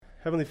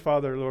Heavenly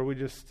Father, Lord, we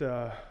just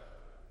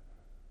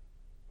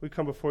we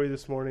come before you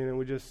this morning, and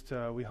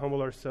we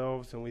humble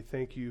ourselves, and we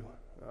thank you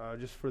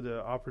just for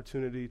the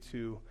opportunity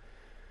to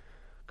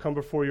come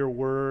before your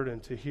word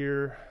and to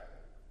hear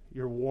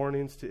your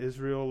warnings to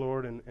Israel,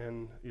 Lord,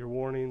 and your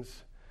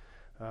warnings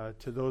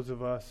to those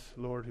of us,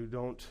 Lord, who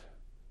don't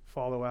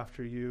follow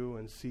after you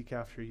and seek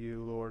after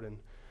you, Lord. And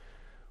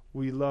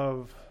we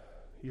love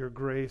your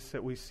grace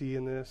that we see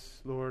in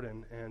this, Lord,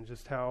 and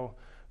just how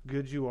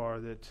good you are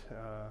that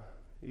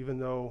even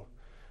though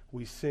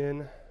we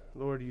sin,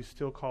 Lord, you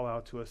still call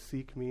out to us,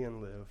 seek me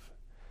and live.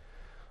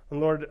 And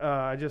Lord,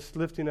 I just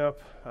lifting up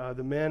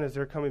the men as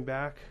they're coming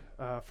back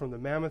from the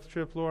Mammoth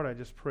trip, Lord, I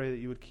just pray that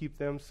you would keep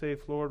them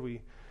safe, Lord.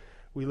 We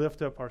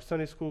lift up our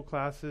Sunday school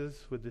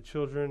classes with the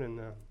children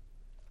and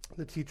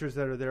the teachers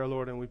that are there,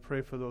 Lord, and we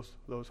pray for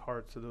those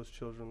hearts of those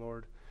children,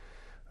 Lord,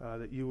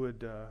 that you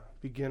would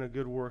begin a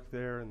good work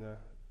there and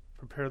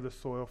prepare the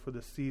soil for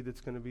the seed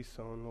that's going to be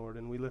sown, Lord.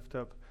 And we lift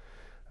up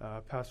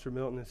Pastor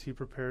Milton as he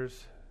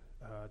prepares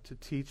to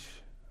teach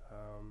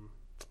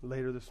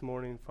later this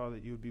morning, Father,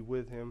 that you would be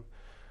with him.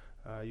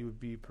 You would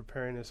be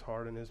preparing his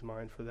heart and his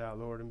mind for that,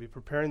 Lord, and be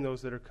preparing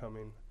those that are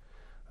coming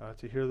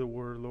to hear the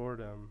word,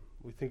 Lord.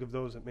 We think of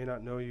those that may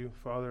not know you,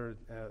 Father,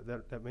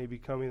 that may be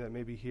coming, that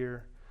may be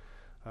here,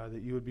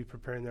 that you would be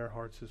preparing their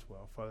hearts as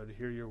well, Father, to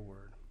hear your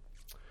word.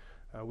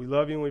 We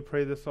love you, and we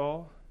pray this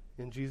all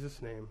in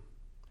Jesus' name.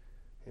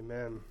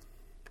 Amen.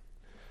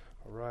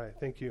 All right,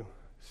 thank you.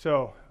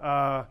 So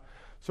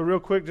real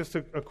quick, just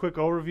a quick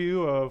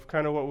overview of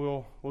kind of what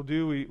we'll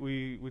do.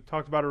 We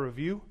talked about a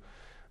review.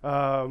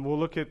 We'll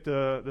look at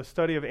the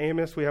study of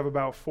Amos. We have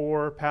about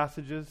 4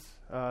 passages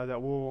that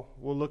we'll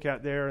look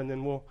at there, and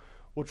then we'll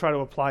try to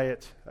apply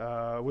it,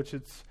 which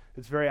it's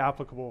very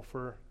applicable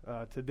for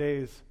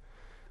today's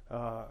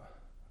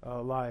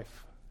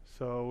life.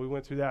 So we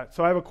went through that.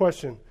 So I have a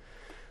question.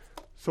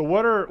 So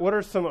what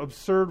are some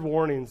absurd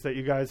warnings that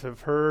you guys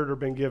have heard or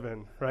been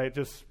given? Right,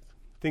 just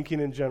thinking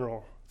in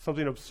general,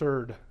 something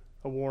absurd,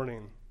 a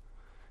warning.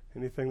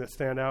 Anything that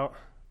stand out?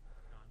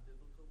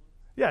 Non-biblical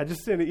ones? Yeah,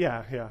 just in it.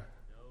 Yeah. No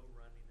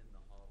running in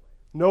the hallway.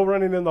 No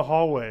running in the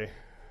hallway.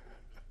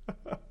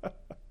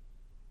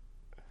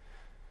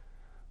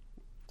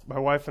 My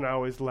wife and I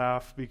always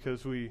laugh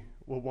because we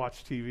will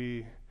watch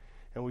TV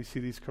and we see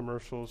these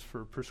commercials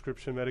for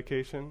prescription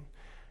medication,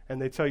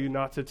 and they tell you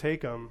not to take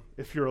them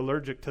if you're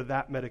allergic to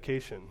that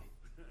medication.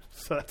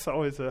 So that's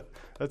always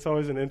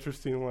an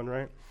interesting one,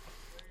 right?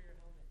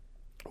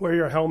 Wear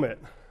your helmet.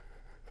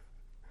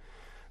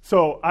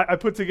 So I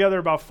put together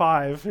about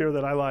 5 here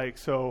that I like.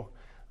 So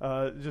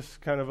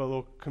just kind of a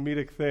little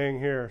comedic thing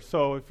here.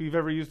 So if you've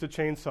ever used a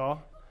chainsaw,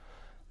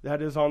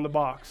 that is on the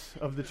box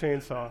of the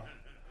chainsaw.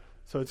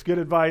 So it's good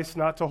advice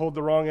not to hold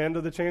the wrong end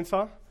of the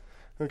chainsaw.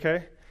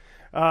 Okay.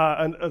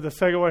 And the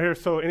second one here.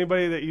 So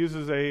anybody that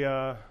uses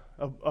a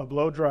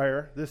blow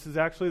dryer, this is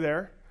actually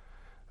there.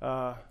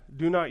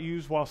 Do not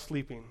use while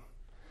sleeping.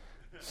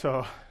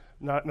 So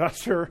not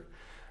sure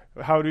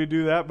how do you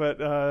do that,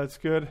 but it's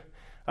good.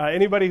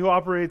 Anybody who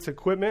operates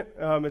equipment,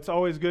 it's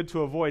always good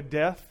to avoid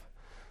death.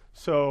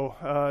 So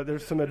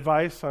there's some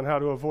advice on how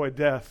to avoid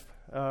death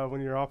when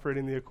you're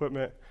operating the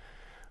equipment.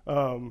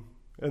 And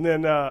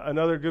then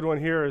another good one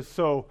here is,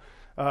 so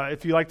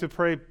if you like to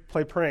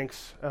play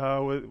pranks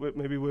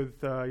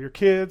with your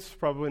kids,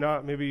 probably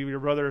not, maybe your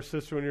brother or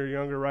sister when you're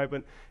younger, right?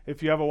 But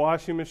if you have a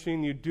washing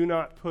machine, you do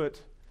not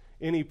put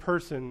any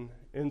person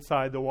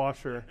inside the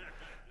washer.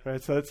 Right,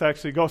 so it's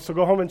actually go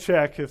home and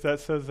check if that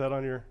says that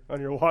on your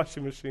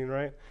washing machine,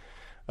 right?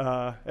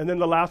 And then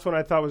the last one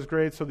I thought was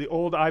great. So the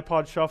old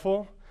iPod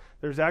Shuffle,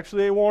 there's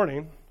actually a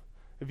warning.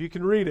 If you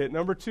can read it,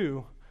 number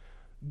 2,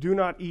 do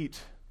not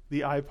eat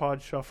the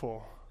iPod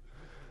Shuffle.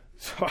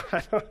 So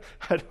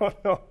I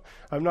don't know.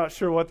 I'm not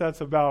sure what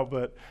that's about,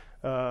 but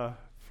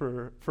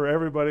for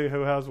everybody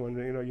who has one,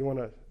 you want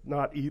to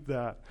not eat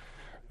that.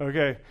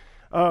 Okay.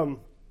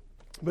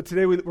 But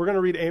today we're going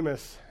to read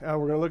Amos. We're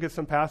going to look at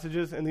some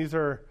passages, and these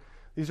are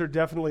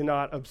definitely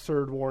not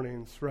absurd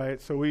warnings,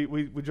 right? So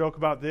we joke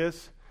about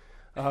this,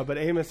 but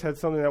Amos had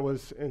something that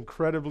was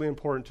incredibly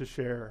important to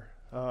share.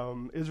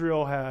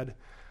 Israel had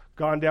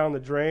gone down the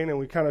drain, and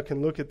we kind of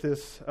can look at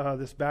this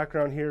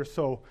background here.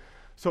 So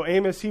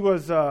Amos, he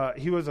was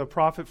a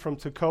prophet from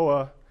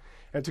Tekoa,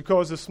 and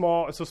Tekoa is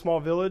a small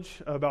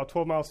village about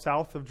 12 miles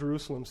south of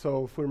Jerusalem.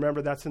 So if we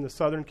remember, that's in the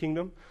southern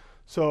kingdom.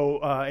 So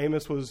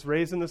Amos was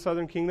raised in the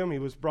southern kingdom. He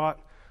was brought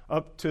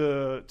up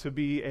to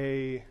be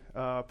a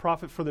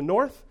prophet for the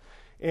north,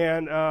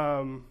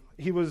 and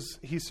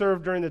he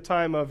served during the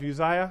time of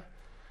Uzziah,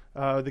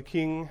 the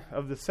king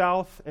of the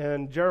south,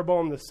 and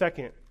Jeroboam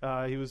II.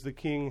 He was the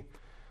king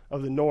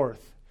of the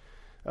north.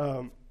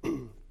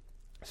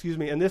 Excuse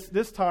me. And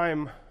this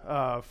time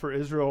for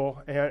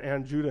Israel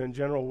and Judah in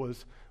general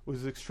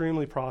was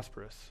extremely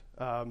prosperous,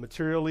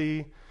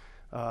 materially,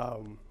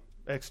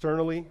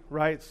 externally,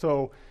 right?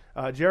 So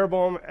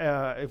Jeroboam,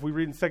 if we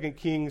read in 2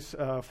 Kings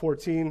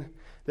 14,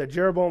 that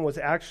Jeroboam was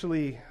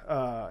actually,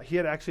 he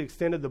had actually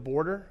extended the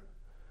border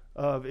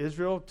of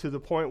Israel to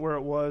the point where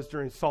it was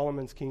during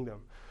Solomon's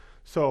kingdom.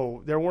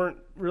 So there weren't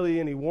really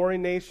any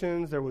warring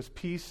nations. There was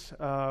peace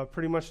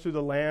pretty much through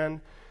the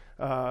land.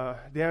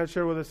 Dan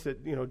shared with us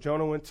that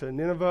Jonah went to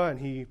Nineveh and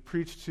he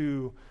preached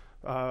to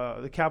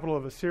the capital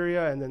of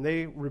Assyria, and then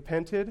they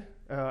repented,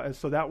 and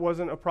so that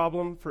wasn't a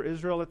problem for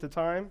Israel at the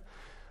time.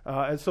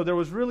 And so there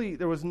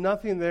was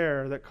nothing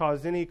there that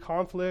caused any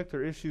conflict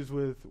or issues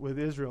with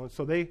Israel. And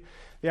so they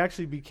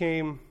actually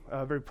became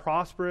very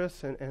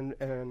prosperous and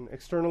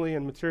externally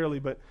and materially.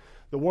 But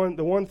the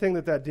one thing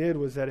that did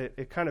was that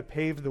it kind of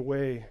paved the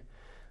way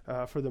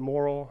for the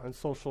moral and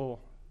social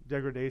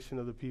degradation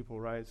of the people,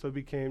 right? So it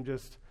became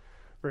just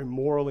very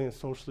morally and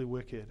socially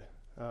wicked.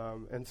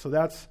 And so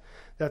that's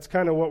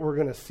kind of what we're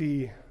going to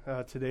see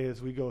today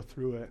as we go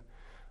through it.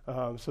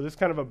 So this is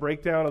kind of a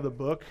breakdown of the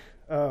book.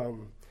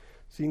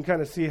 So you can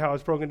kind of see how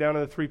it's broken down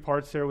into three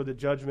parts there with the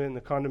judgment and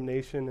the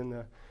condemnation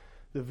and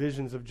the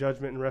visions of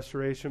judgment and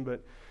restoration.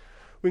 But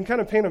we can kind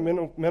of paint a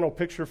mental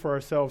picture for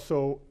ourselves.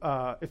 So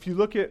if you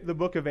look at the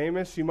book of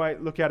Amos, you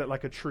might look at it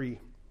like a tree,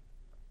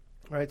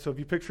 right? So if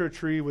you picture a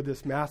tree with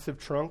this massive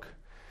trunk,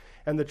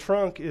 and the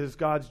trunk is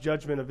God's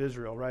judgment of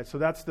Israel, right? So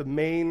that's the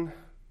main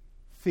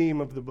theme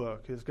of the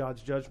book, is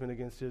God's judgment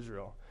against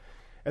Israel.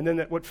 And then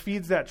what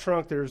feeds that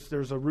trunk,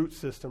 there's a root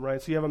system,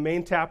 right? So you have a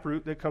main tap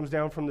root that comes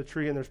down from the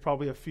tree, and there's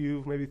probably a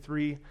few, maybe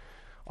 3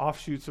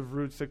 offshoots of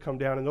roots that come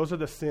down, and those are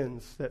the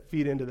sins that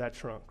feed into that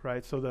trunk,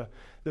 right? So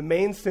the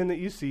main sin that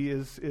you see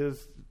is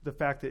the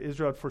fact that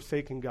Israel had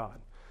forsaken God.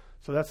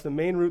 So that's the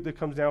main root that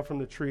comes down from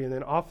the tree, and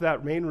then off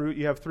that main root,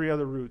 you have 3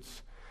 other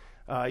roots.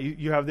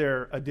 You have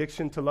their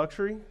addiction to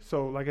luxury.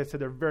 So like I said,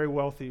 they're very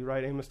wealthy,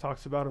 right? Amos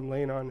talks about them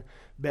laying on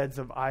beds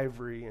of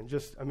ivory and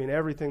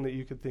everything that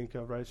you could think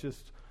of, right? It's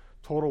just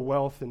total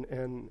wealth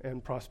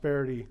and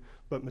prosperity,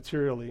 but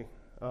materially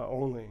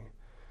only.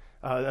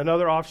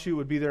 Another offshoot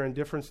would be their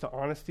indifference to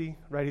honesty,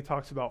 right? He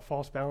talks about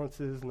false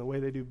balances and the way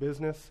they do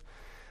business.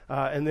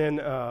 And then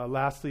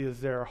lastly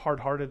is their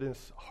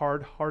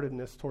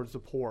hard-heartedness towards the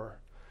poor,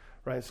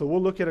 right? So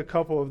we'll look at a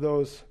couple of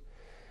those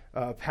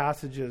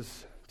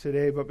passages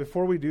today, but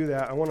before we do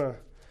that, I want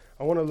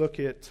to look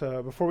at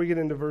before we get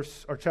into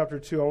chapter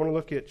 2, I want to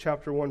look at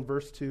chapter 1,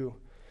 verse 2.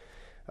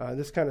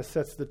 This kind of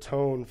sets the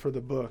tone for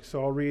the book.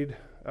 So I'll read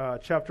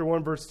chapter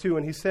 1, verse 2.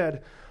 And he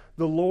said,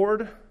 "The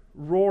Lord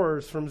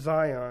roars from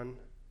Zion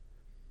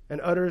and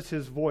utters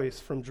his voice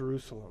from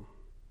Jerusalem."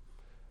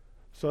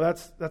 So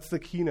that's the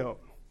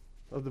keynote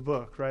of the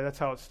book, right? That's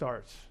how it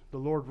starts. The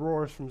Lord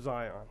roars from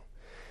Zion.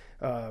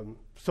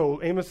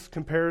 So Amos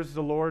compares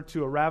the Lord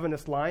to a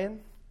ravenous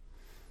lion,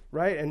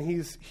 right? And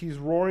he's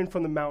roaring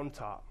from the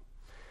mountaintop.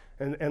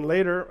 And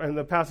later, in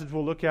the passage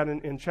we'll look at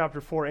in chapter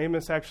 4,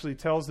 Amos actually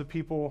tells the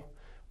people,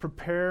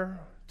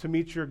 "Prepare to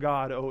meet your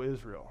God, O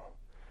Israel,"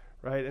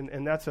 right?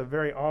 And that's a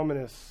very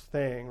ominous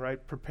thing,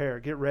 right? Prepare,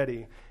 get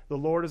ready. The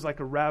Lord is like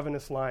a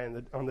ravenous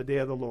lion on the day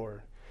of the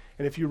Lord.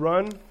 And if you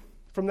run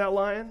from that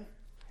lion,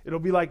 it'll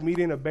be like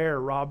meeting a bear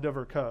robbed of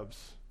her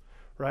cubs,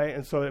 right?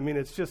 And so,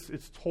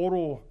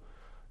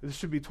 this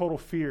should be total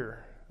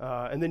fear.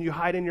 And then you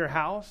hide in your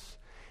house,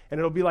 and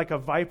it'll be like a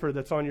viper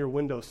that's on your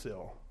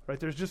windowsill, right?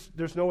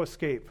 There's no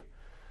escape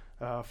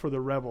for the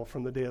rebel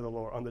from the day of the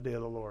Lord, on the day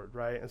of the Lord,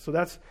 right? And so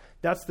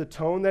that's the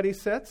tone that he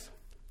sets,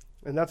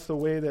 and that's the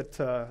way that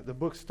the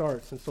book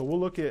starts. And so we'll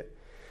look at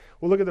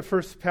the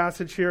first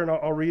passage here, and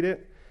I'll read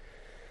it.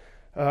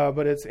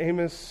 But it's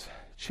Amos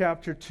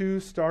chapter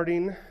 2,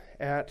 starting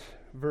at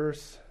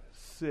verse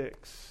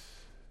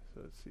 6.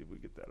 So let's see if we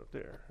get that up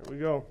there. Here we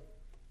go.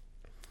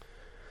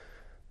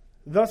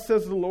 "Thus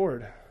says the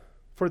Lord,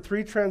 for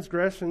 3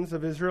 transgressions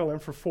of Israel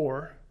and for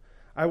 4,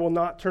 I will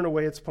not turn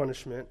away its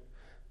punishment,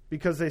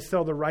 because they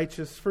sell the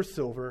righteous for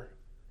silver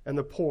and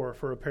the poor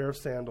for a pair of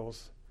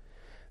sandals.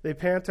 They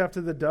pant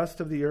after the dust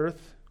of the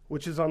earth,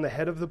 which is on the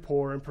head of the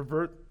poor, and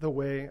pervert the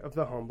way of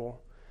the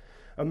humble.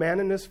 A man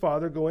and his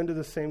father go into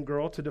the same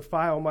girl to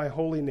defile my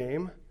holy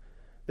name.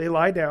 They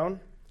lie down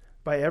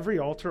by every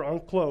altar on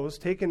clothes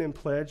taken in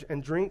pledge,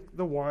 and drink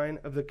the wine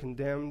of the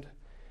condemned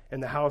in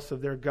the house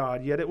of their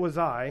God. Yet it was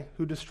I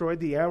who destroyed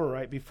the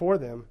Amorite before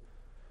them,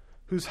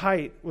 whose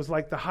height was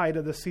like the height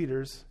of the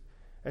cedars,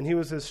 and he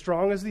was as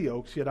strong as the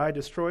oaks, yet I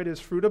destroyed his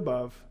fruit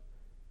above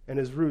and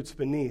his roots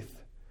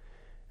beneath.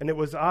 And it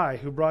was I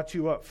who brought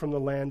you up from the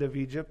land of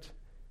Egypt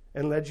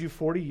and led you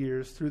 40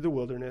 years through the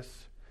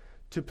wilderness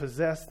to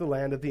possess the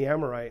land of the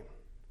Amorite.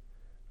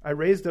 I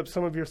raised up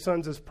some of your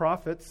sons as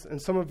prophets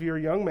and some of your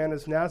young men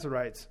as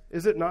Nazirites.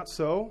 Is it not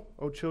so,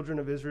 O children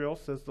of Israel,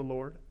 says the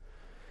Lord?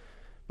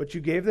 But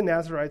you gave the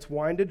Nazirites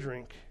wine to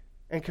drink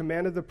and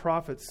commanded the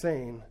prophets,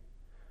 saying,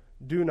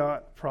 do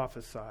not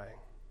prophesy."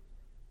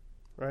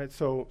 Right,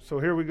 so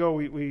here we go.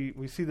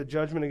 We see the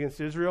judgment against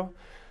Israel.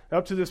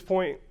 Up to this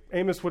point,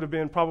 Amos would have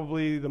been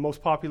probably the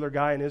most popular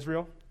guy in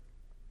Israel.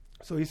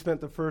 So he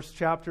spent the first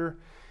chapter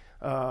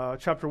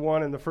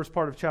 1, and the first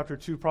part of chapter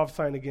 2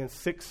 prophesying against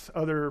 6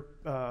 other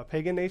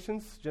pagan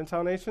nations,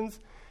 Gentile nations,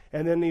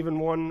 and then even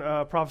one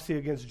prophecy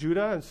against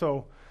Judah. And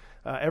so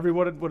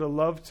everyone would have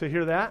loved to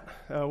hear that.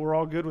 We're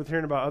all good with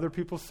hearing about other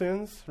people's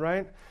sins,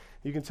 right?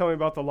 You can tell me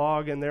about the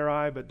log in their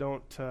eye, but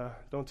don't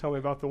tell me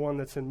about the one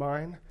that's in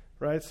mine.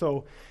 right?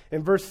 So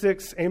in verse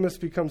 6, Amos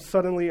becomes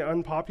suddenly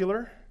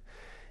unpopular,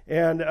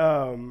 and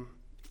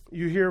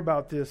you hear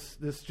about this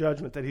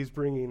judgment that he's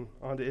bringing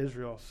onto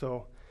Israel.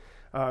 So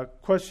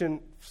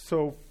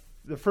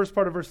the first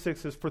part of verse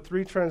 6 is for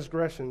 3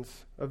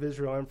 transgressions of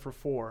Israel and for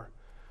 4.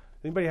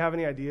 Anybody have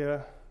any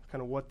idea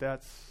kind of what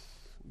that's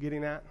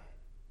getting at?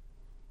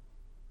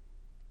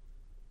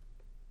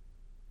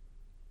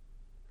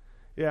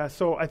 Yeah,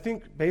 so I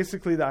think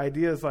basically the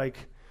idea is like,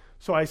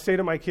 so I say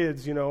to my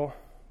kids,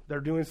 they're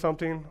doing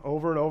something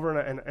over and over,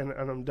 and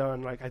I'm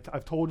done. Like,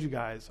 I've told you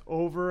guys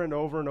over and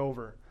over and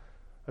over.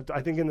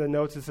 I think in the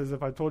notes it says,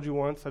 if I've told you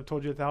once, I've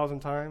told you 1,000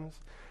 times,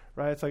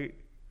 right? It's like,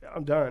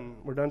 I'm done.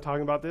 We're done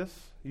talking about this.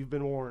 You've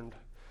been warned,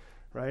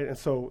 right? And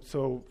so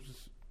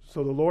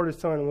the Lord is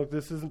telling them, look,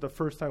 this isn't the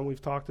first time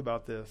we've talked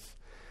about this.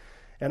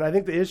 And I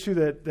think the issue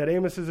that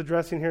Amos is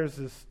addressing here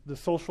is the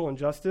social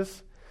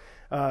injustice.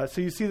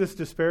 So you see this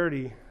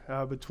disparity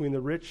between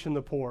the rich and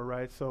the poor,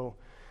 right? So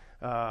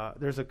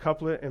there's a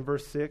couplet in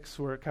verse 6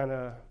 where it kind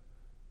of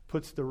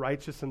puts the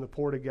righteous and the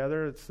poor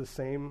together. It's the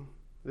same.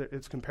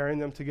 It's comparing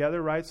them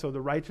together, right? So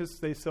the righteous,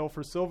 they sell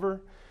for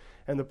silver,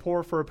 and the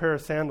poor for a pair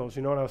of sandals.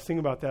 And I was thinking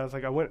about that. I was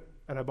like, I went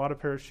and I bought a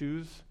pair of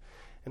shoes,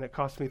 and it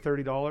cost me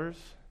 $30.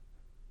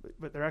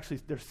 But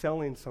they're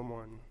selling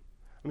someone.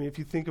 I mean, if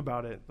you think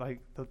about it, like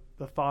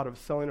the thought of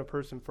selling a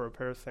person for a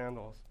pair of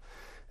sandals,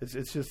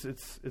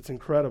 it's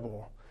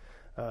incredible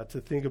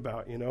to think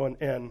about,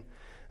 And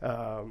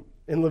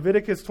in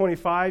Leviticus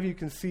 25, you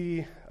can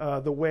see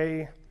the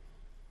way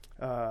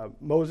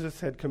Moses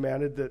had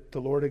commanded that the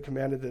Lord had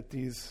commanded that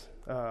these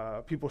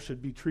people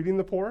should be treating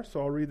the poor. So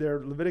I'll read there,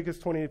 Leviticus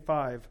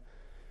 25,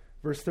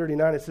 verse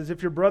 39. It says,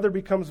 if your brother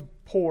becomes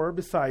poor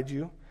beside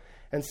you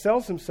and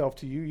sells himself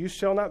to you, you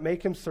shall not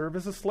make him serve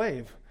as a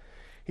slave.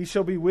 He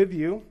shall be with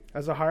you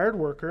as a hired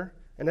worker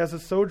and as a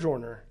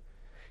sojourner.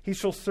 He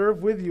shall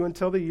serve with you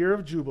until the year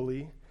of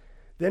Jubilee.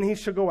 Then he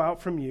shall go out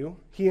from you,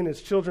 he and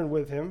his children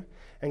with him,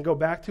 and go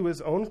back to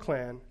his own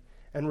clan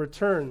and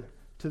return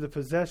to the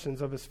possessions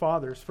of his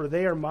fathers, for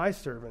they are my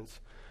servants,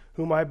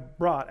 whom I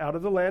brought out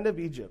of the land of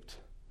Egypt.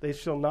 They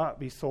shall not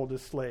be sold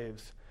as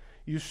slaves.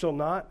 You shall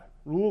not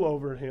rule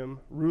over him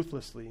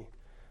ruthlessly,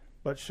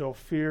 but shall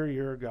fear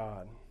your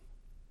God.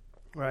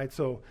 Right,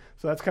 so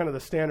that's kind of the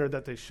standard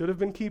that they should have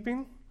been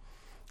keeping,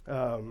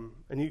 so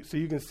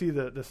you can see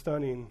the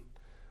stunning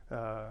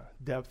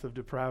depth of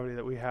depravity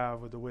that we have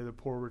with the way the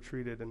poor were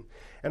treated,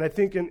 and I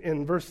think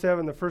in verse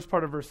 7, the first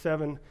part of verse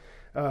 7.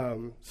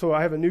 So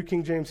I have a New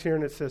King James here,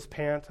 and it says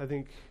pant. I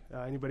think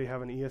anybody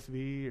have an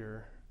ESV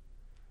or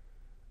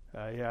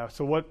yeah.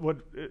 So what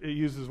it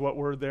uses what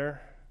word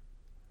there?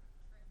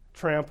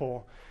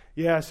 Trample.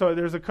 Yeah. So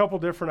there's a couple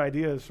different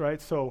ideas,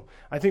 right? So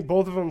I think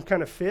both of them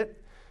kind of fit.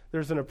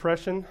 There's an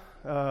oppression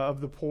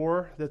of the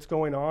poor that's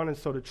going on, and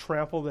so to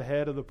trample the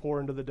head of the poor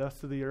into the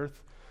dust of the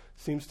earth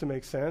seems to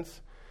make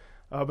sense.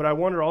 But I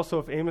wonder also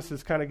if Amos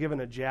is kind of given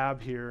a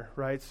jab here,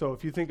 right? So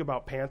if you think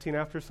about panting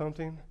after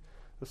something,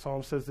 the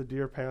psalm says the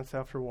deer pants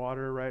after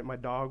water, right? My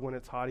dog, when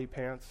it's hot, he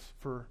pants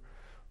for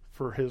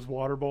his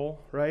water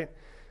bowl, right?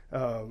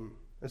 And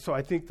so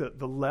I think that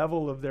the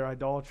level of their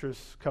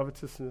idolatrous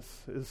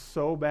covetousness is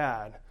so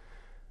bad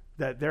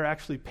that they're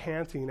actually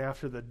panting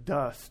after the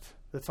dust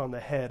that's on the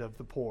head of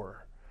the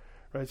poor,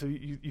 right? So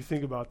you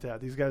think about that.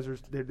 These guys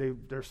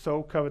they're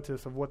so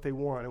covetous of what they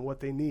want and what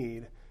they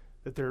need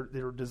that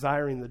they're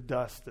desiring the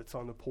dust that's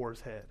on the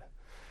poor's head.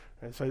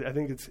 Right? So I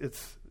think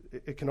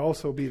it can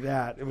also be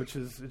that,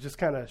 it just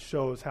kind of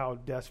shows how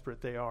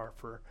desperate they are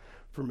for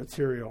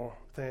material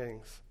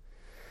things.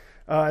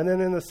 And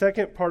then in the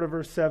second part of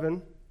verse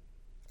 7,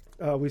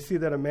 we see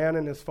that a man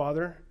and his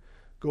father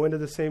go into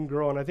the same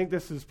girl, and I think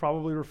this is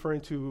probably referring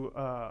to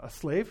a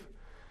slave.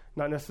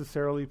 Not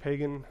necessarily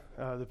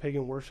the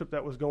pagan worship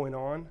that was going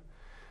on,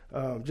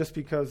 just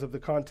because of the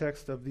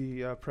context of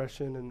the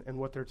oppression and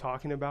what they're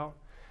talking about.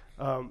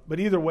 But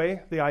either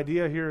way, the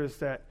idea here is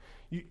that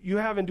you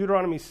have in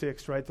Deuteronomy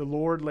 6, right, the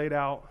Lord laid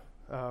out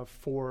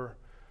for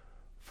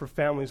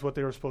families what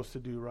they were supposed to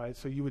do, right?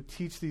 So you would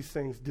teach these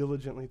things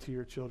diligently to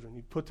your children.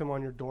 You'd put them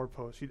on your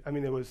doorposts.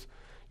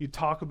 You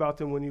talk about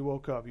them when you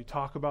woke up. You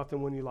talk about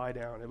them when you lie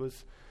down. It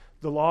was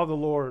the law of the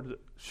Lord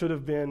should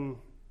have been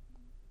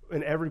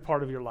in every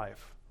part of your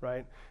life,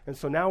 right? And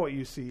so now what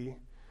you see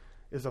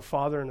is a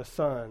father and a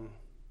son,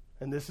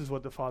 and this is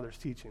what the father's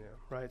teaching him,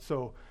 right?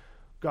 So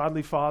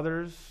godly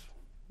fathers,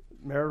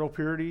 marital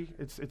purity,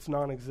 it's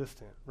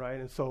non-existent, right?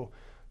 And so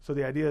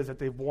the idea is that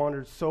they've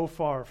wandered so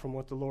far from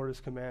what the Lord has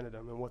commanded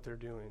them and what they're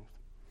doing.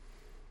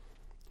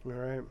 All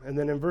right, and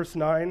then in verses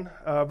 9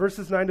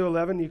 to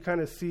 11, you kind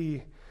of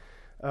see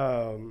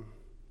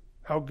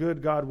how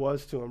good God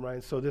was to him, right?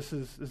 And so this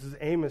is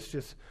Amos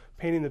just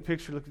painting the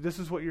picture. Look, this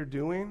is what you're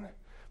doing,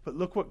 but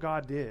look what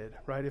God did,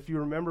 right? If you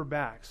remember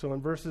back. So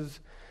in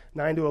verses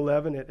 9 to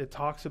 11, it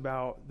talks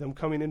about them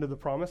coming into the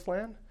promised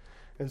land.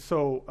 And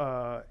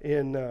so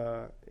in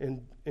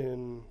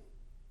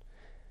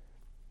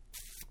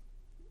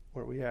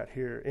where are we at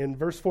here? In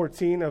verse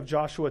 14 of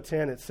Joshua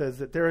 10, it says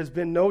that there has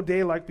been no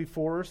day like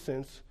before or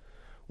since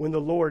when the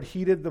Lord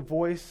heeded the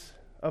voice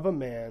of a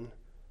man,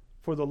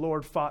 for the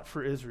Lord fought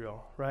for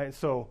Israel, right?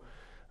 So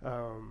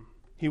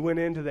he went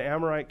into the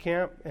Amorite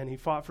camp, and he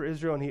fought for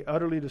Israel, and he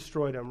utterly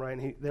destroyed them, right?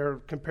 And they're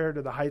compared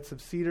to the heights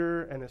of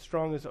cedar and as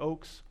strong as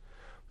oaks.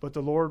 But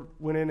the Lord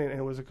went in, and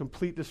it was a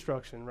complete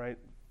destruction, right?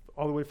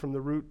 All the way from the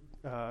root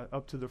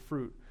up to the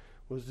fruit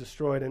was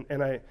destroyed.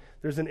 And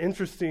there's an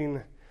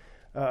interesting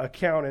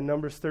account in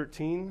Numbers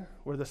 13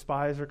 where the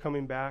spies are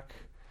coming back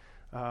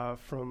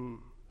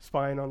from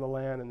spying on the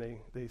land, and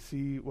they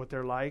see what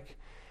they're like.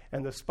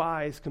 And the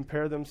spies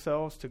compare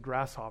themselves to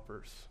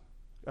grasshoppers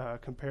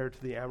compared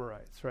to the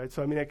Amorites, right?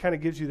 So, I mean, it kind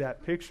of gives you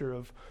that picture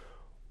of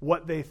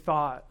what they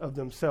thought of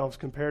themselves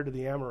compared to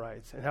the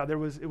Amorites, and how it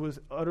was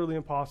utterly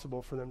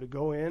impossible for them to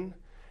go in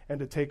and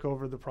to take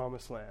over the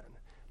promised land.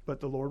 But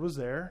the Lord was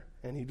there,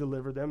 and he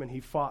delivered them, and he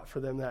fought for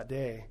them that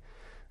day.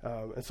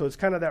 And so it's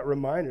kind of that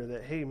reminder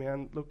that, hey,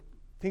 man, look,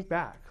 think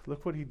back.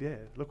 Look what he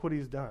did. Look what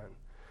he's done.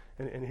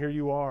 And here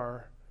you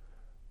are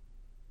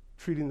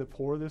treating the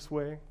poor this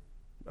way,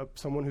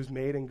 someone who's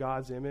made in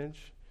God's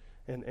image,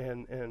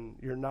 and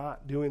you're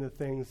not doing the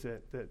things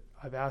that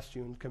I've asked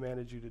you and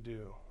commanded you to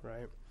do,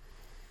 right?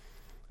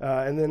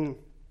 And then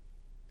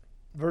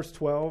verse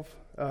 12,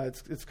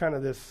 it's kind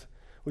of this,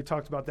 we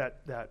talked about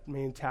that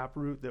main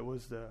taproot that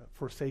was the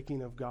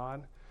forsaking of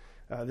God.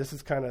 This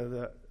is kind of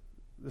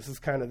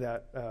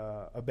that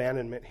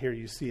abandonment here.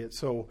 You see it.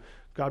 So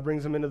God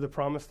brings them into the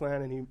promised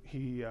land, and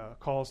he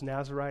calls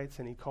Nazirites,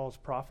 and he calls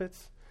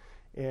prophets,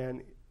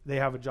 and they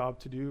have a job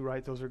to do,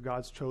 right? Those are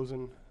God's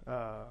chosen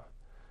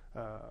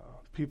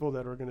people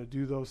that are going to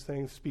do those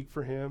things, speak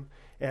for him.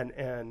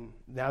 And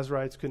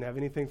Nazirites couldn't have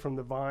anything from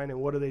the vine. And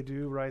what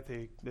do, right?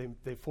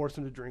 They force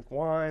them to drink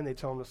wine. They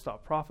tell them to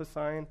stop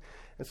prophesying.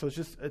 And so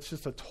it's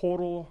just a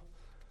total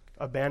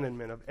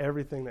abandonment of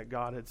everything that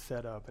God had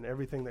set up and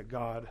everything that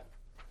God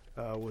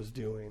was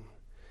doing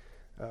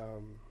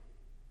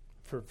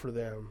for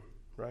them,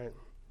 right?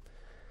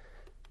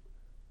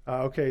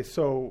 Okay,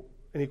 so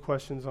any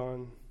questions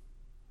on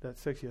that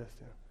 6? Yes,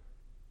 Dan.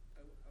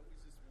 I was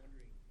just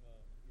wondering,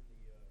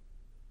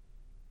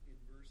 in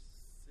verse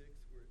 6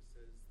 where it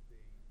says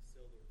they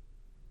sell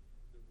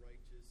the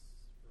righteous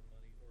for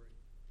money, or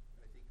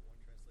I think one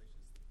translation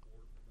is the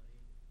poor for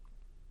money.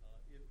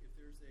 If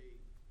there's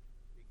a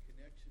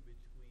connection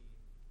between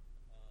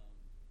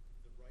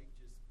the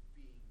righteous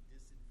being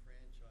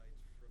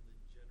disenfranchised from the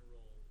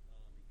general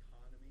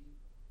economy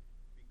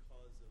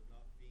because of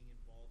not being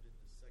involved in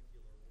the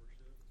secular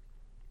worship,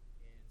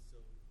 and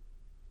so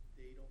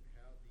they don't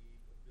have the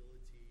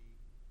ability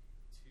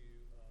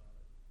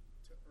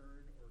to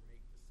earn or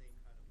make the same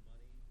kind of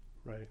money,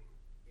 Right.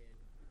 and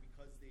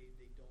because they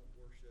don't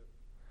worship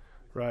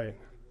with Right.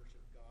 God, they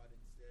worship God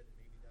instead, and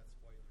maybe that's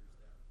why there's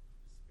that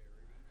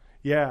disparity.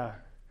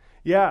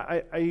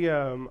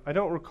 I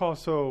don't recall.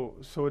 So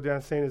what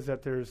Dan's saying is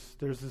that there's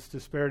this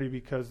disparity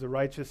because the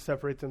righteous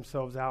separate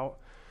themselves out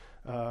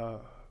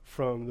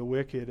from the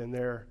wicked, and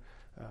they're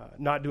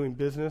not doing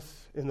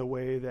business in the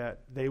way that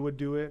they would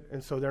do it,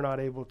 and so they're not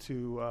able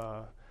to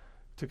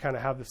kind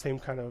of have the same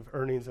kind of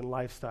earnings and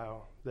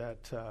lifestyle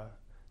that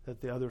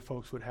the other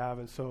folks would have.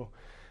 And so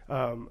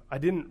I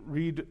didn't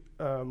read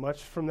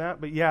much from that,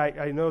 but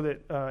I know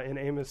that in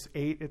Amos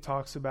 8 it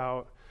talks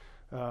about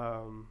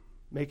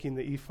making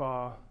the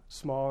ephah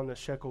small and the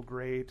shekel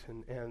great,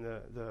 and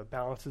the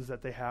balances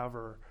that they have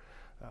are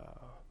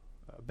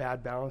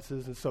bad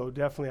balances. And so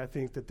definitely I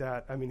think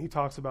that he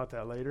talks about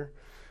that later.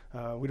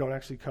 We don't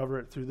actually cover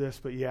it through this,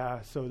 but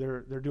so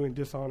they're doing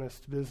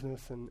dishonest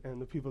business,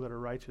 and the people that are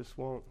righteous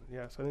won't.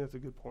 Yeah, so I think that's a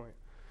good point.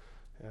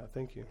 Yeah,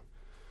 thank you.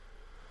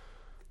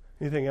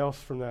 Anything else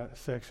from that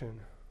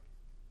section?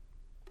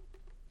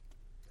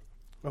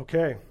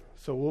 Okay,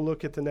 so we'll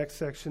look at the next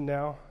section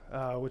now,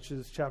 which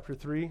is chapter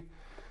 3.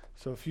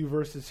 So a few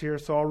verses here.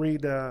 So I'll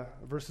read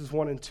verses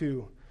 1 and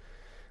 2.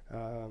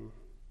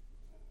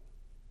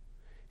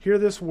 Hear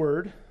this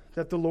word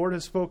that the Lord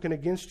has spoken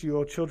against you,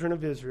 O children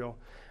of Israel,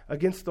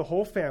 against the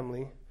whole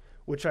family,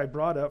 which I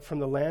brought up from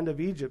the land of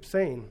Egypt,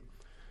 saying,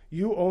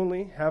 you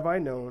only have I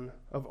known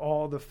of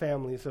all the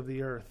families of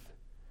the earth.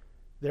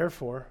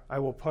 Therefore, I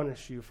will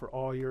punish you for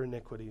all your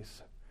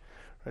iniquities.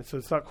 Right, so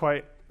it's not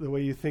quite the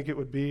way you think it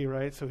would be,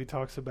 right? So he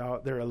talks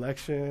about their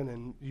election,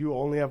 and you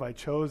only have I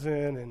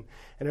chosen, and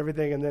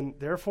everything. And then,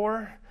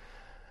 therefore,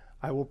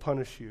 I will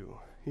punish you.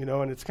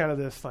 And it's kind of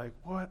this like,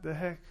 what the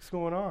heck's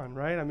going on,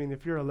 right? I mean,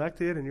 if you're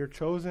elected and you're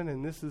chosen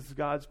and this is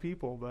God's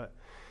people, but,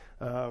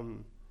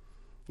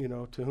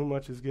 to whom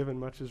much is given,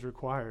 much is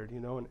required,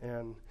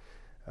 and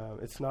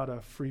it's not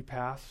a free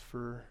pass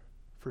for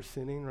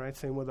sinning, right?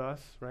 Same with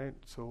us, right?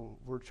 So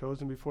we're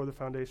chosen before the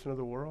foundation of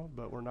the world,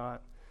 but we're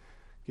not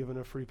given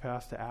a free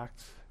pass to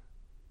act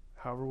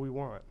however we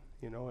want,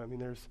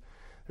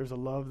 there's a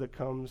love that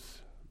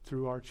comes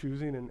through our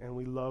choosing, and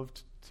we love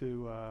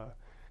to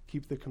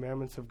keep the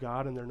commandments of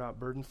God, and they're not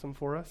burdensome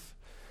for us.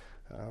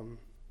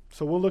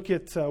 So we'll look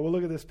at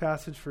this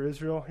passage for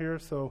Israel here.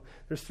 So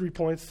there's 3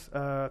 points,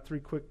 3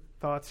 quick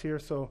thoughts here.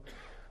 So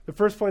the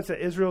first point is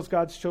that Israel is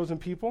God's chosen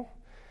people.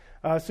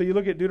 So you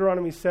look at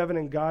Deuteronomy 7,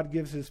 and God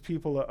gives his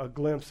people a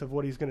glimpse of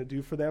what he's going to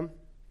do for them.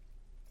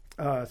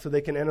 so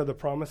they can enter the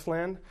promised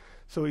land.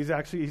 So he's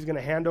going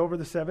to hand over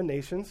the 7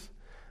 nations,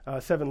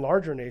 7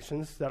 larger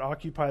nations that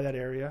occupy that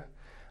area.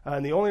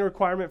 And the only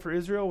requirement for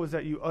Israel was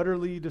that you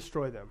utterly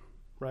destroy them,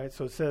 right?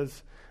 So it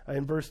says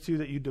in verse 2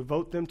 that you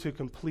devote them to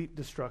complete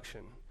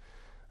destruction.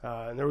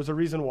 And there was a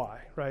reason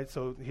why, right?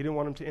 So he didn't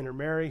want them to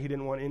intermarry. He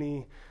didn't want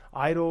any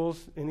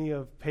idols, any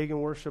of pagan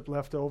worship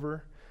left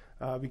over.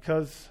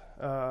 Because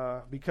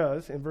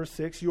in verse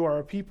 6, you are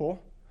a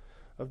people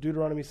of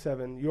Deuteronomy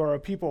 7. You are a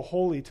people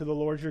holy to the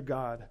Lord your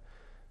God.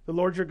 The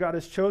Lord your God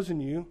has chosen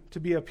you to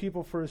be a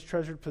people for his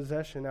treasured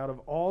possession out of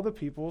all the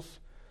peoples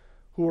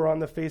who are on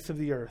the face of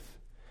the earth.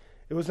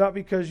 It was not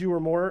because you were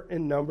more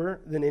in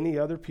number than any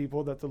other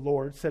people that the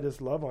Lord set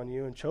his love on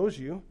you and chose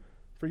you,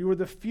 for you were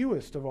the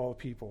fewest of all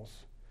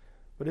peoples.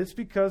 But it's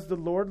because the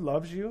Lord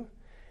loves you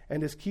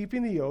and is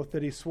keeping the oath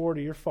that he swore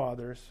to your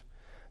fathers,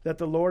 that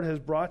the Lord has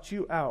brought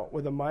you out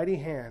with a mighty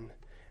hand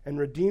and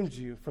redeemed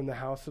you from the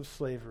house of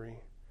slavery,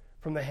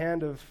 from the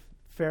hand of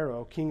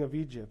Pharaoh, king of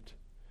Egypt.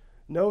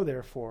 Know,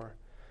 therefore,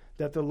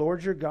 that the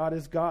Lord your God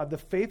is God, the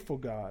faithful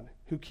God,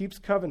 who keeps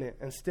covenant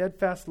and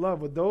steadfast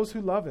love with those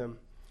who love him,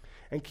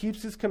 and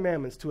keeps his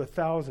commandments to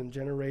 1,000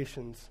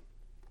 generations,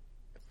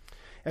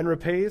 and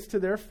repays to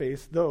their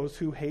face those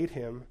who hate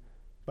him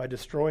by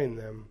destroying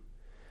them.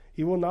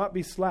 He will not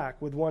be slack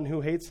with one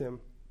who hates him.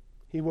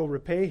 He will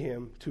repay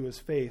him to his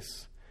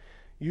face.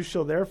 You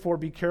shall therefore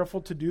be careful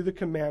to do the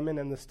commandment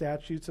and the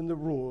statutes and the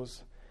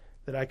rules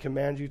that I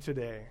command you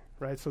today.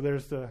 Right? So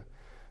there's the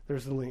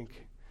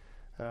link.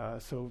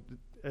 So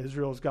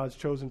Israel is God's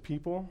chosen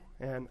people,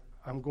 and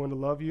I'm going to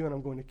love you, and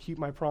I'm going to keep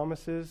my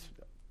promises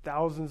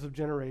thousands of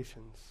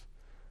generations.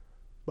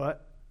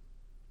 But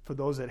for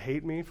those that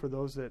hate me, for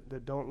those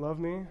that don't love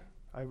me,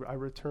 I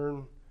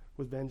return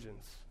with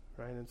vengeance.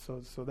 Right? And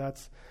so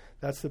that's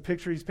the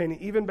picture he's painting,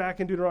 even back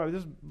in Deuteronomy.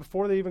 This is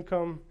before they even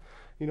come,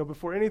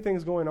 before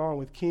anything's going on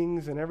with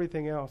kings and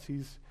everything else.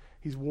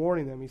 He's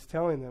warning them. He's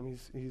telling them.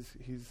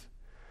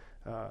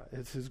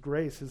 It's his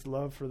grace, his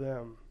love for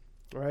them.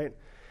 Right?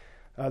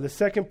 The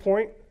second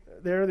point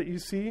there that you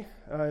see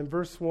in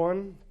verse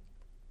 1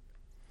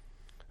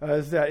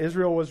 is that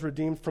Israel was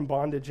redeemed from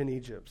bondage in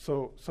Egypt.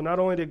 So not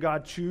only did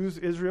God choose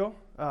Israel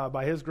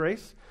by his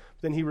grace,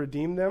 then he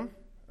redeemed them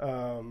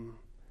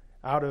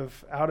out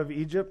of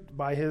Egypt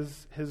by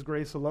his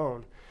grace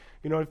alone.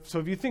 So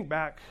if you think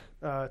back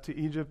to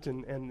Egypt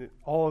and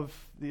all of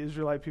the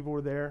Israelite people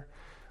were there,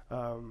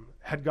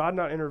 had God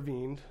not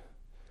intervened,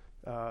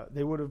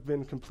 they would have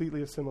been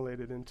completely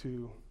assimilated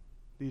into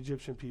the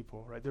Egyptian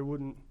people, right? There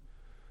wouldn't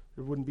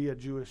be a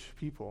Jewish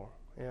people,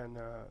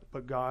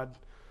 but God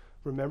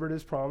remembered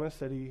his promise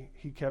that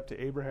he kept to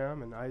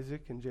Abraham and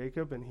Isaac and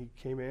Jacob, and he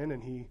came in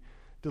and he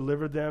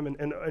delivered them,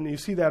 and you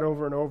see that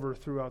over and over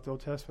throughout the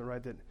Old Testament,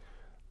 right? That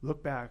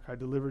look back, I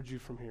delivered you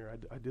from here.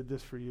 I did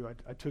this for you.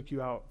 I took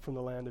you out from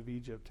the land of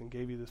Egypt and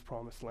gave you this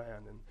promised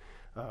land,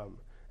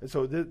 and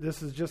so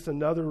this is just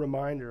another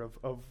reminder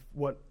of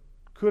what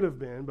could have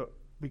been, but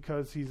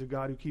because he's a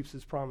God who keeps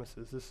his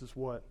promises, this is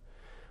what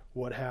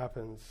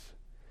happens.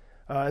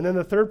 And then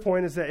the third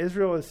point is that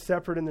Israel is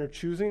separate in their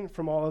choosing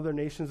from all other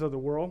nations of the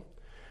world,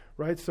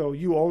 right? So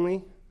you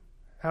only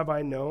have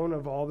I known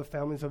of all the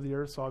families of the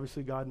earth. So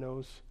obviously God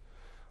knows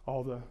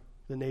all the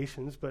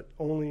nations, but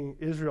only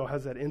Israel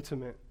has that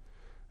intimate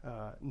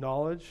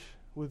knowledge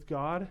with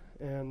God.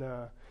 And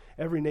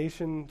every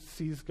nation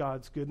sees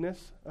God's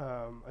goodness.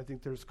 I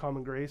think there's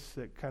common grace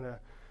that kind of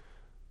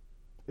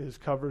is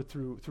covered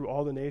through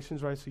all the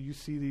nations, right? So you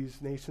see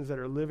these nations that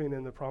are living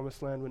in the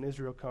promised land when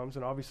Israel comes,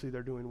 and obviously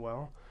they're doing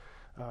well.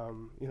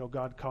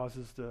 God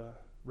causes the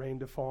rain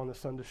to fall and the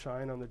sun to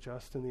shine on the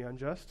just and the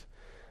unjust,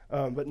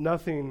 but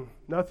nothing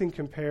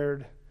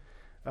compared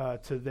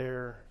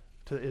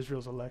to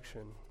Israel's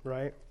election,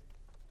 right?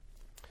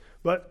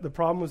 But the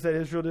problem was that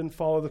Israel didn't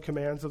follow the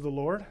commands of the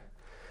Lord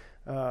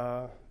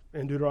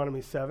in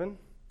Deuteronomy 7,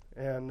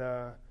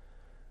 and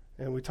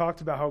we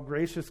talked about how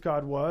gracious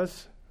God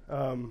was.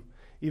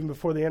 Even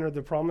before they entered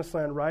the promised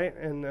land, right?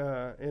 And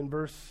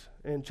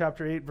in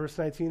chapter 8, verse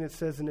 19, it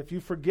says, "And if you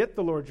forget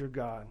the Lord your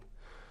God,"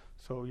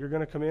 so you're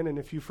going to come in, and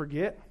if you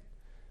forget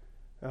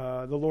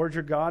the Lord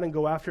your God and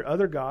go after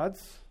other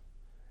gods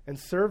and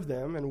serve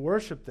them and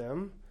worship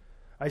them,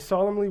 I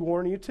solemnly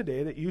warn you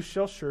today that you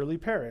shall surely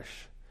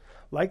perish.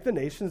 Like the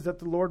nations that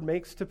the Lord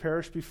makes to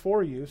perish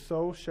before you,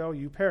 so shall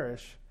you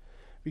perish,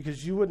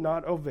 because you would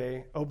not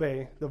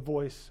obey the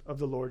voice of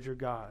the Lord your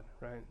God,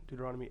 right?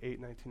 Deuteronomy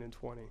 8, 19, and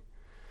 20.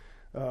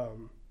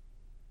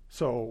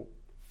 So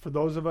for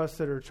those of us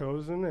that are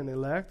chosen and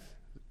elect,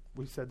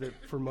 we said that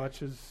for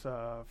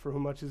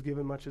whom much is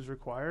given, much is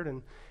required,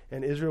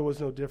 and Israel was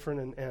no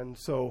different. And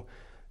so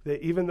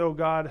that even though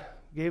God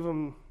gave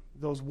them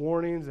those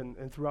warnings,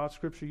 and throughout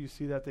Scripture you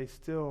see that they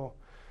still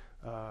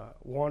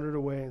wandered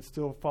away and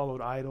still followed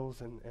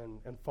idols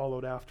and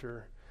followed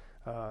after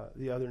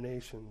the other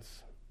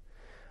nations.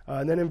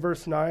 And then in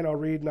verse 9, I'll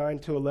read 9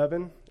 to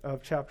 11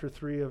 of chapter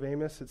 3 of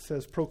Amos. It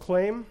says,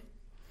 "Proclaim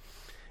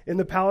in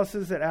the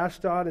palaces at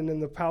Ashdod and in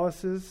the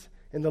palaces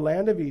in the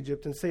land of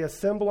Egypt, and say,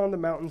 assemble on the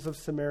mountains of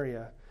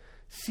Samaria.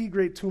 See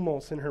great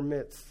tumults in her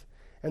midst,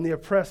 and the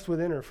oppressed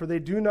within her, for they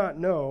do not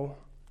know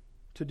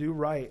to do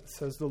right,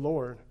 says the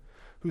Lord,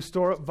 who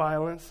store up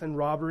violence and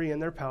robbery in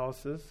their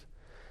palaces.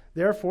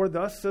 Therefore,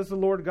 thus says the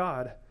Lord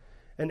God,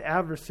 an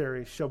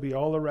adversary shall be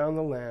all around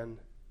the land.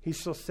 He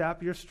shall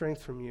sap your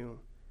strength from you,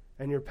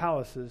 and your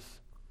palaces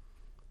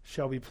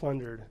shall be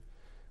plundered.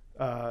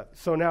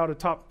 So now to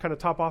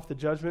top off the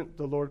judgment,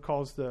 the Lord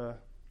calls the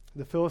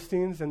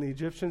Philistines and the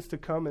Egyptians to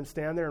come and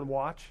stand there and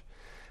watch.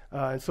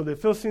 And so the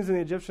Philistines and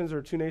the Egyptians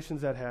are two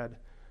nations that had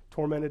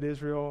tormented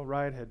Israel,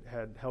 right?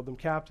 Had held them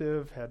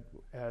captive,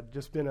 had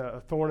just been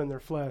a thorn in their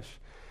flesh.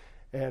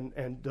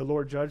 And the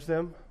Lord judged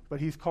them, but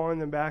he's calling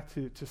them back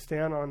to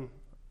stand on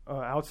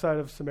outside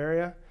of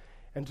Samaria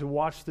and to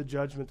watch the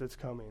judgment that's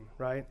coming,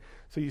 right?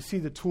 So you see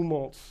the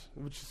tumults,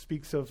 which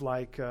speaks of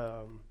like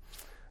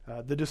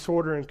the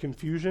disorder and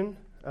confusion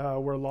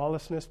where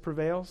lawlessness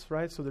prevails,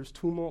 right? So there's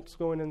tumults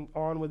going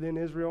on within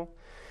Israel.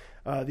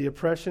 The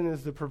oppression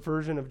is the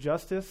perversion of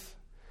justice.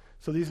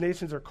 So these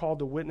nations are called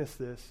to witness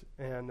this,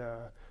 and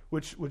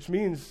which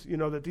means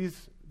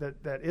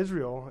that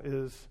Israel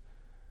is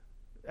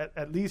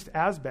at least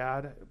as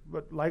bad,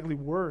 but likely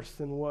worse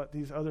than what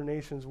these other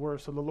nations were.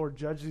 So the Lord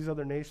judged these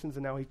other nations,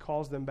 and now he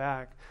calls them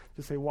back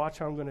to say, watch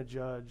how I'm going to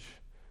judge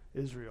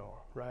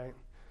Israel, right?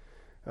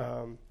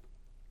 And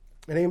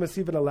Amos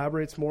even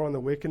elaborates more on the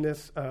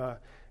wickedness. And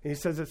he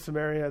says that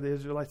Samaria, the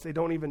Israelites, they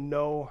don't even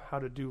know how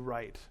to do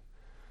right.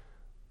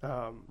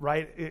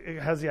 Right?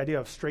 It has the idea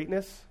of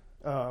straightness.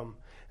 And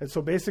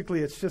so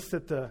basically it's just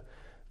that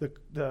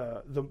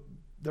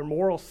their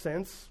moral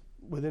sense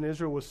within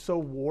Israel was so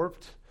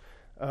warped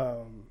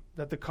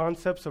that the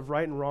concepts of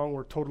right and wrong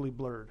were totally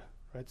blurred,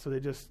 right? So they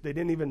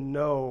didn't even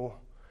know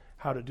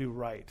how to do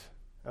right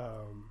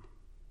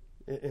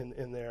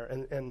in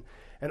there.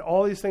 And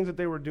all these things that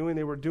they were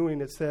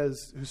doing, it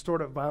says, who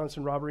stored up violence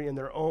and robbery in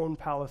their own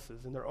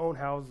palaces, in their own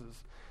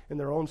houses, in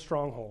their own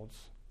strongholds,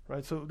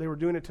 right? So they were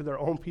doing it to their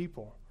own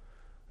people.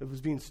 It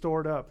was being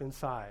stored up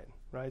inside,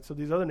 right? So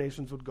these other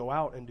nations would go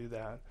out and do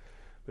that,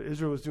 but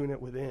Israel was doing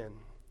it within.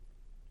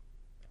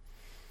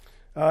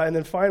 And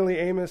then finally,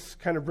 Amos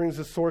kind of brings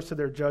the source of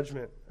their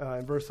judgment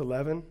in verse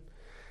 11.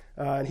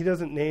 And he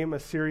doesn't name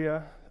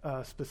Assyria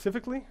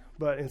specifically,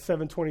 but in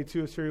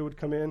 722, Assyria would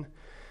come in,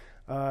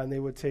 and they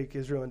would take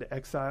Israel into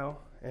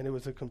exile, and it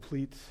was a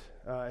complete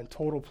and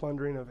total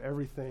plundering of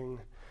everything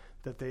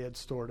that they had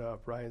stored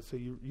up, right? And so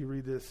you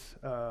read this,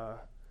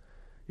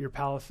 your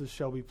palaces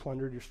shall be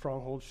plundered, your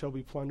strongholds shall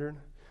be plundered.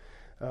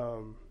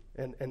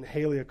 And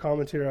Haley, a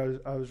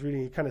commentator I was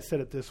reading, he kind of said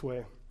it this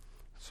way.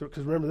 So,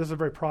 because remember, this is a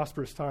very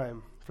prosperous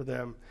time for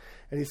them.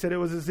 And he said it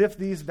was as if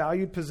these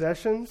valued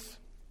possessions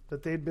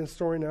that they'd been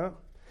storing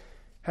up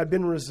had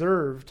been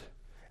reserved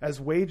as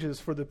wages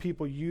for the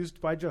people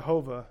used by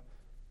Jehovah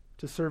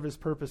to serve his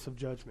purpose of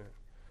judgment.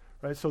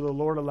 Right? So the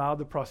Lord allowed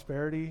the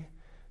prosperity,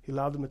 he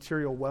allowed the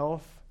material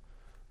wealth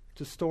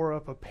to store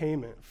up a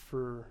payment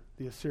for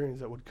the Assyrians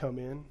that would come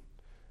in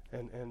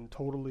and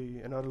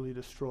totally and utterly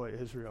destroy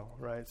Israel.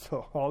 Right?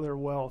 So all their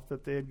wealth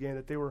that they had gained,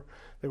 that they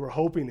were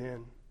hoping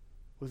in,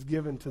 was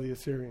given to the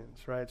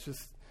Assyrians, right?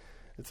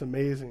 It's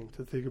amazing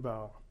to think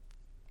about.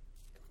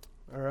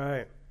 All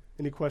right.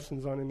 Any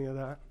questions on any of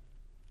that?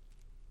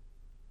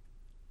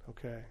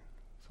 Okay.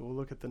 So we'll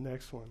look at the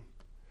next one.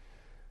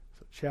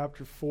 So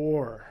chapter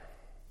 4,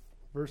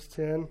 verse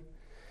 10.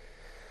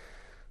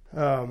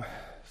 So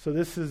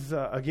this is,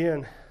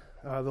 again,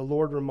 the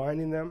Lord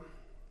reminding them.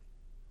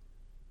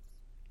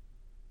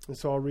 And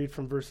so I'll read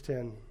from verse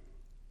 10.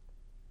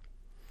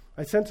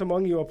 I sent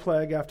among you a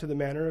plague after the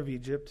manner of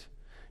Egypt.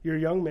 Your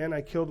young men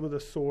I killed with a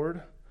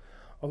sword.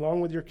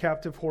 Along with your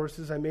captive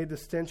horses, I made the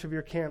stench of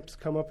your camps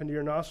come up into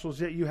your nostrils,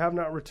 yet you have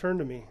not returned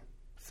to me,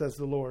 says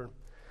the Lord.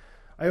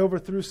 I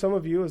overthrew some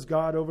of you as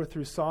God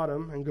overthrew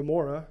Sodom and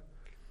Gomorrah,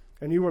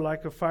 and you were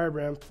like a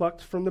firebrand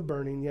plucked from the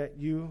burning, yet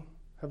you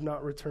have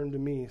not returned to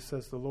me,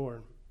 says the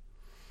Lord.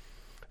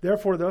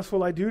 Therefore, thus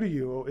will I do to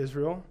you, O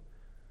Israel,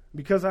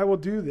 because I will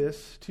do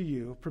this to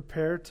you.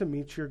 Prepare to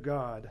meet your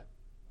God,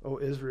 O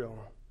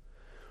Israel.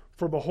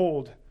 For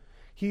behold,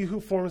 he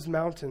who forms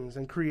mountains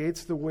and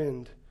creates the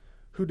wind,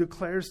 who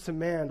declares to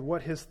man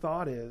what his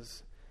thought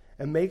is,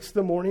 and makes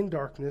the morning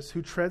darkness,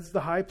 who treads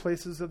the high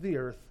places of the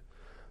earth,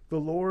 the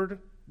Lord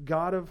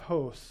God of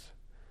hosts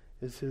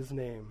is his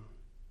name.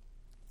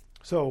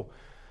 So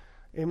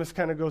Amos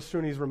kind of goes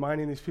through and he's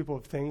reminding these people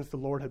of things the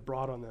Lord had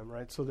brought on them,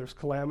 right? So there's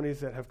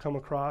calamities that have come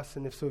across,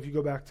 and if you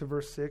go back to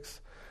verse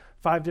 6,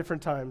 5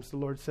 different times the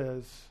Lord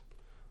says,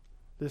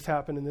 this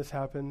happened and this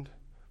happened,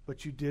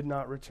 but you did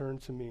not return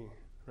to me.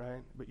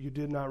 Right? But you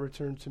did not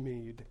return to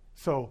me.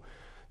 So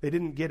they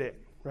didn't get it,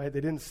 right?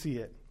 They didn't see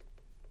it.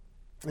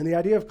 And the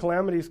idea of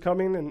calamities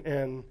coming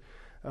and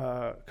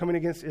coming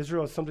against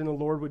Israel is something the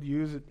Lord would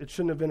use. It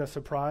shouldn't have been a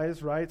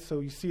surprise, right? So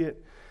you see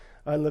it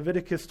in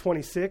Leviticus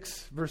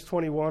 26, verse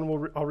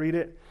 21. I'll read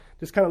it.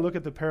 Just kind of look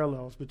at the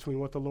parallels between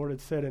what the Lord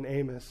had said in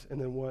Amos and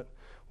then what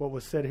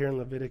was said here in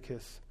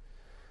Leviticus.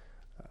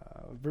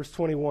 Verse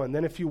 21,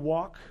 then if you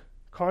walk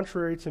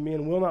contrary to me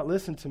and will not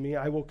listen to me,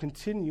 I will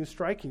continue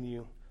striking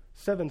you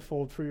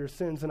sevenfold for your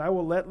sins. And I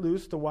will let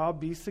loose the wild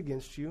beasts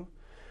against you,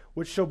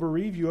 which shall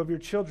bereave you of your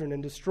children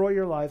and destroy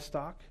your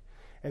livestock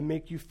and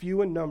make you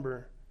few in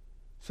number,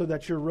 so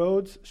that your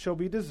roads shall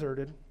be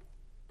deserted.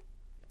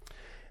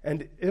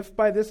 And if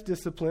by this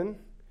discipline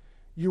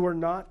you are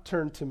not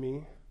turned to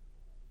me,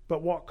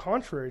 but walk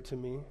contrary to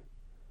me,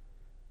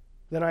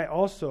 then I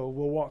also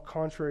will walk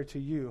contrary to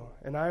you,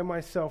 and I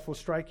myself will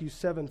strike you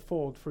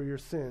sevenfold for your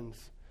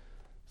sins.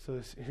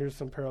 So here's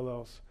some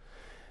parallels.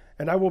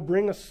 And I will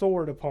bring a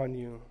sword upon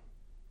you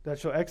that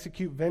shall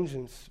execute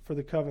vengeance for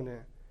the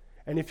covenant.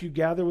 And if you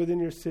gather within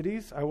your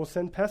cities, I will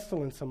send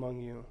pestilence among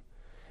you,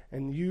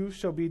 and you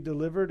shall be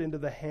delivered into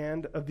the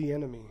hand of the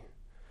enemy.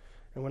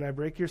 And when I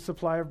break your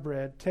supply of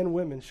bread, 10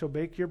 women shall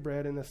bake your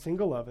bread in a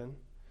single oven,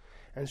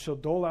 and shall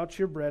dole out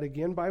your bread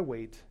again by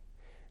weight,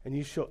 and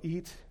you shall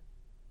eat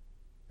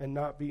and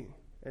not be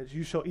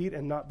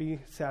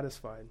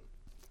satisfied.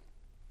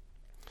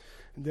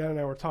 And Dan and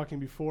I were talking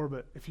before,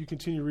 but if you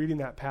continue reading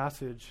that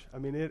passage, I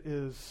mean,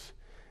 it's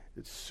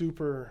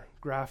super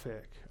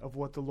graphic of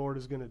what the Lord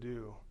is going to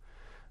do.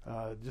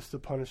 Just the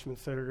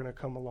punishments that are going to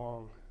come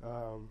along.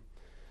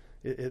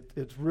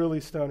 It's really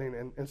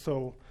stunning. And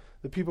so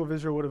the people of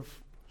Israel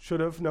should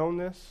have known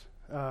this,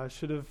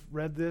 should have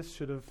read this,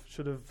 should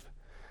have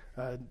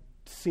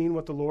seen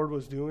what the Lord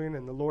was doing,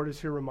 and the Lord is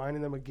here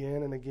reminding them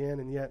again and again,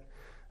 and yet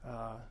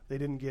they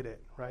didn't get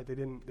it, right? They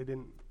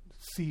didn't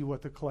see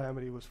what the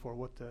calamity was for,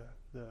 what the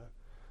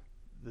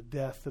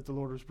death that the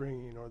Lord was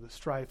bringing, or the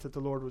strife that the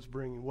Lord was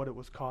bringing, what it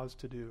was caused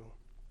to do.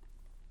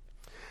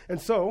 And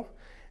so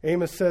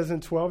Amos says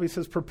in 12, he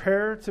says,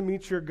 prepare to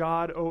meet your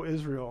God, O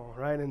Israel,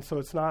 right? And so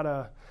it's not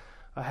a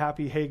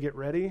happy, hey, get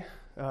ready.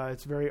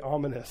 It's very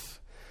ominous.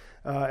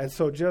 And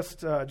so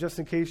just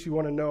in case you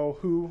want to know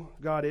who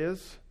God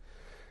is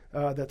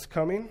that's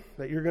coming,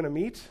 that you're going to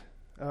meet,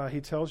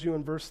 he tells you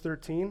in verse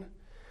 13,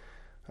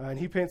 and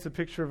he paints a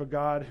picture of a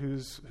God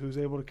who's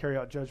able to carry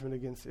out judgment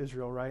against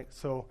Israel, right?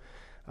 So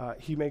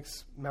he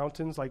makes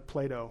mountains like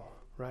Play-Doh,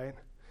 right?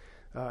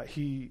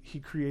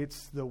 He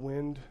creates the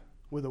wind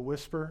with a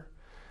whisper.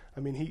 I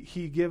mean,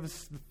 he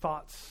gives the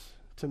thoughts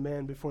to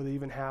men before they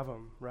even have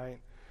them, right?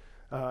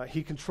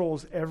 He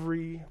controls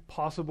every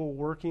possible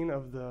working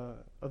of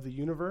the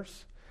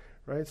universe,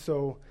 right?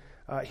 So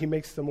he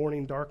makes the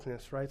morning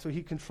darkness, right? So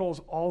he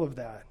controls all of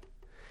that.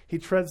 He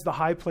treads the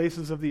high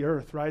places of the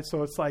earth, right?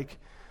 So it's like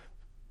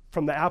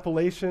from the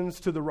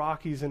Appalachians to the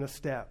Rockies in a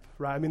step,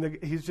 right? I mean,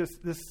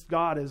 this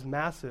God is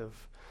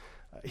massive.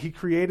 He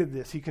created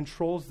this. He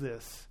controls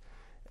this.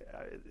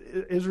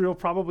 Israel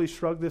probably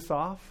shrugged this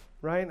off,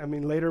 right? I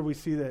mean, later we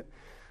see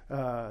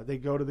that they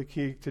go to the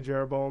king, to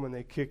Jeroboam, and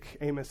they kick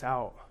Amos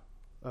out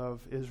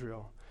of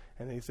Israel.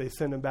 And they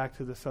send him back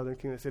to the southern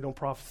kingdom. They say, don't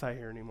prophesy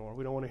here anymore.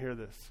 We don't want to hear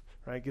this,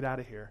 right? Get out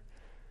of here.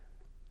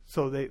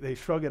 So they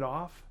shrug it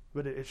off,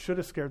 but it should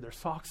have scared their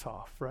socks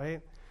off,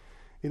 right?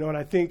 You know, and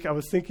I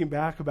was thinking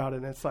back about it,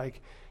 and it's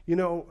like, you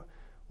know,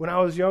 when I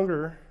was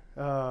younger,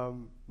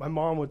 my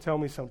mom would tell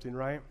me something,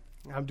 right?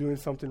 I'm doing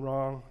something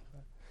wrong.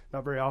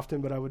 Not very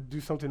often, but I would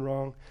do something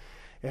wrong.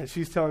 And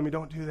she's telling me,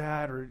 don't do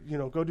that, or, you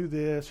know, go do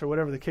this, or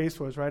whatever the case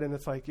was, right? And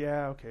it's like,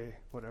 yeah, okay,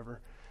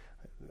 whatever.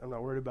 I'm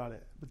not worried about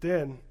it. But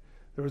then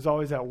there was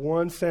always that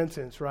one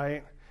sentence,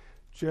 right?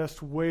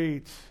 Just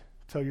wait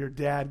till your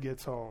dad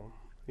gets home,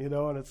 you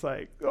know? And it's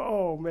like,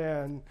 oh,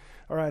 man,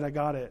 all right, I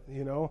got it,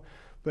 you know?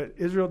 But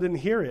Israel didn't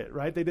hear it,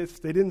 right? They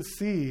didn't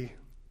see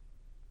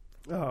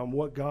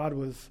what God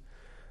was,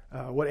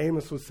 what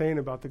Amos was saying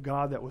about the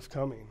God that was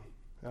coming.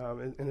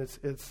 And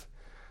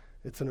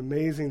it's an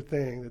amazing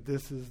thing that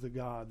this is the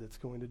God that's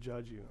going to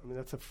judge you. I mean,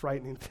 that's a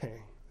frightening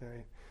thing,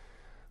 right?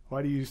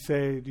 Why do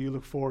you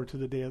look forward to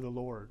the day of the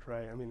Lord,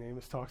 right? I mean,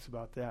 Amos talks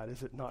about that.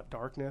 Is it not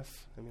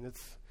darkness? I mean,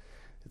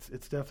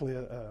 it's definitely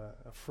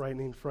a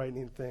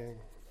frightening thing.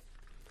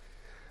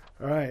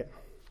 All right.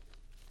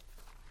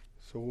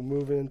 So we'll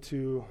move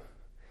into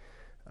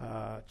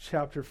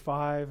chapter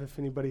 5, if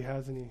anybody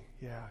has any.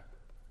 Yeah.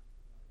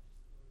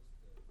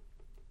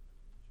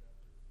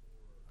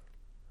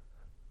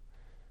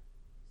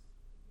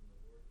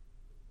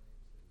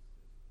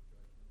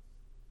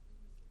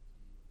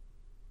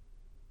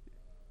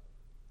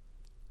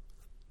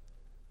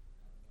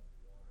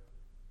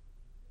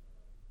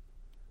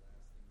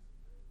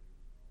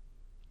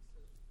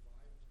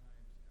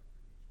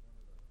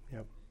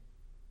 Yep.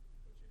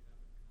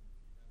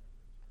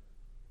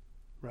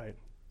 Right.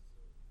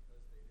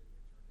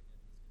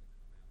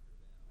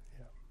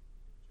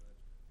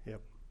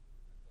 Yep.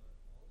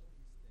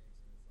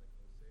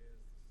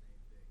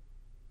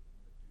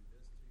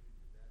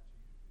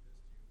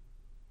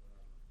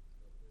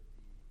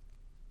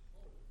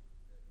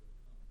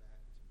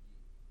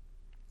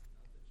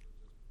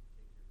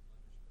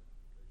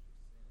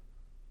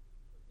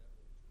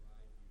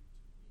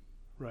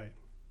 Right.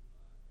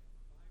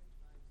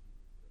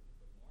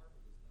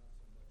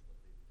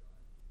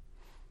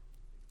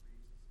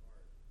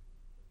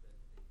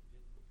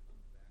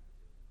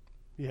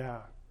 Yeah.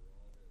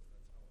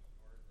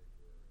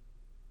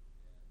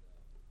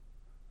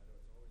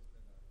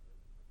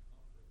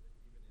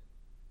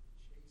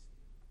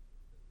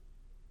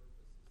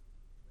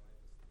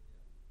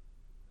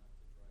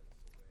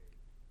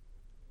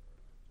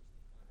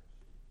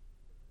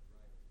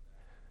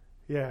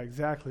 Yeah,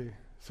 exactly.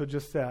 So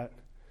just that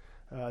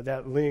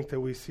link that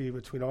we see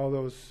between all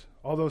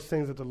those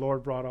things that the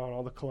Lord brought on,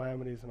 all the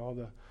calamities and all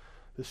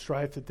the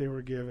strife that they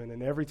were given,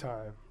 and every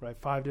time, right,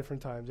 5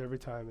 different times, every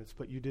time it's,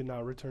 but you did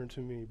not return to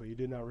me, but you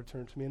did not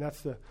return to me. And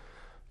that's the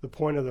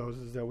point of those,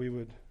 is that we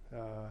would,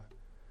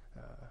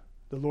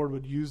 the Lord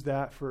would use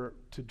that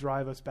to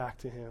drive us back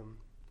to him.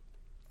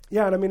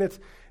 Yeah, and I mean,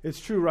 it's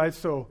true, right?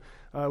 So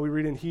we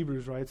read in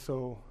Hebrews, right?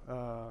 So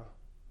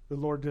the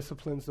Lord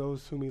disciplines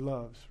those whom he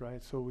loves,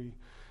 right? So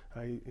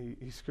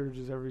he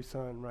scourges every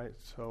son, right?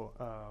 So,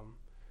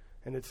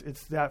 and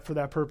it's that for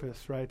that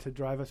purpose, right? To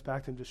drive us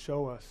back and to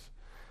show us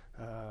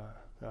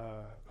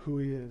who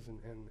he is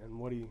and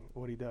what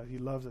he does. He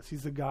loves us.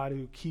 He's the God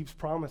who keeps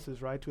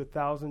promises, right, to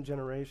 1,000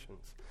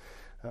 generations.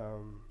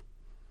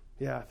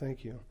 Yeah,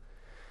 thank you.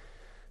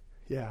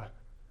 Yeah.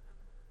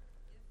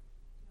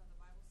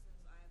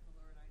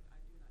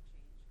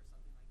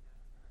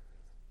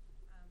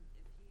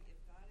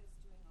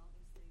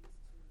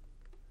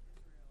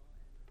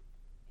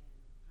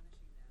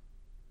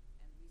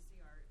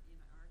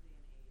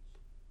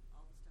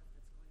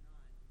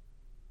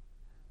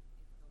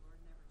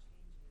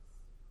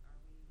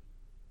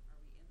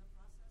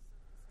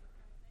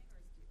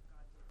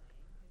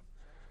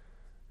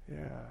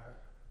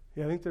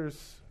 Yeah, I think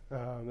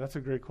that's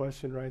a great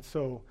question, right?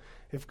 So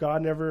if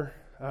God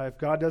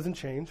doesn't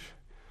change,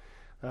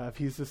 if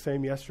he's the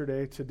same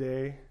yesterday,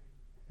 today,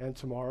 and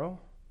tomorrow,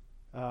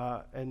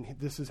 and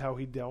this is how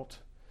he dealt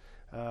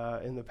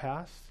in the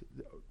past,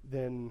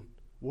 then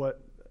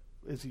what,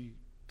 is he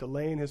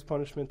delaying his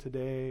punishment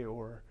today,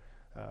 or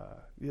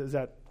is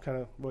that kind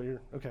of what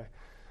you're, okay.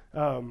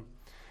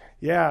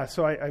 Yeah,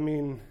 so I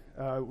mean,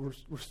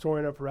 we're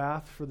storing up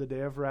wrath for the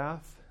day of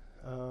wrath.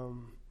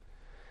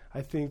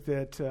 I think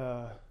that,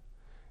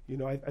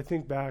 I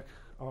think back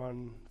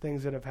on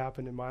things that have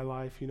happened in my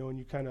life,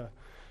 and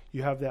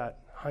you have that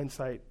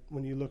hindsight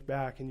when you look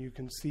back and you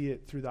can see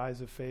it through the eyes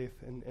of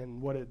faith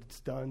and what it's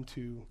done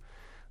to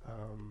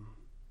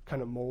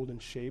kind of mold and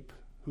shape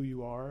who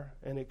you are.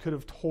 And it could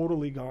have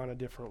totally gone a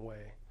different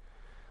way.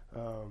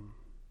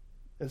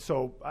 And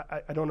so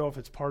I don't know if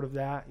it's part of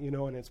that,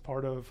 and it's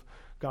part of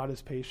God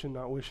is patient,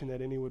 not wishing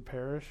that any would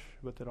perish,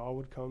 but that all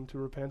would come to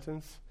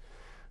repentance.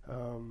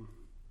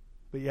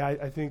 But yeah,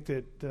 I think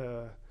that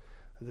the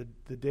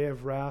day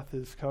of wrath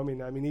is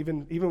coming. I mean,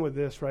 even with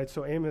this, right?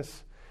 So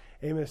Amos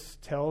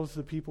tells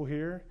the people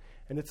here,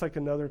 and it's like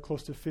another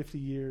close to 50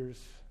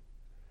 years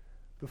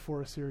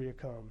before Assyria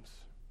comes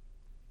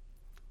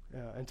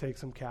and takes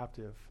them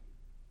captive,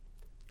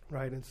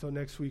 right? And so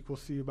next week we'll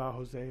see about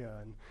Hosea,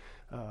 and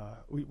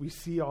we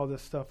see all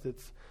this stuff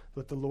that's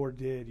what the Lord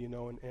did,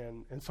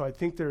 and so I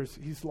think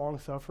he's long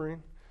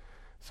suffering.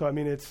 So I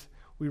mean,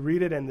 we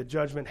read it and the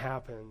judgment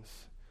happens.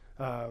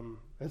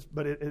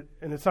 But it's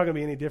not going to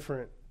be any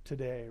different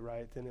today,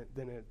 right? Than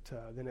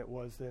it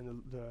was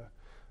then.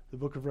 The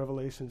book of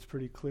Revelation is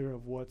pretty clear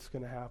of what's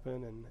going to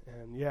happen,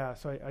 and yeah.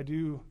 So I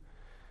do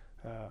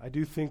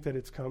think that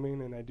it's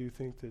coming, and I do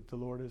think that the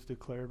Lord has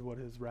declared what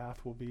his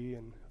wrath will be,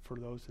 and for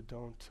those that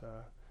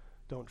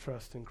don't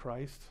trust in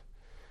Christ.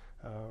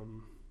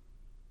 I'm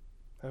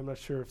not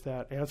sure if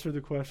that answered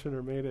the question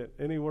or made it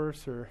any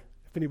worse, or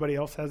if anybody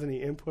else has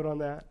any input on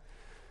that.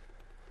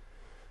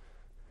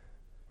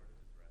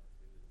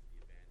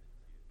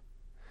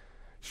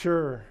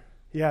 Sure.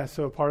 Yeah,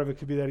 so part of it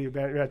could be that he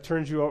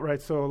turns you out,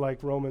 right? So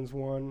like Romans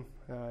 1,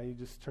 he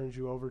just turns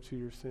you over to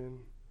your sin.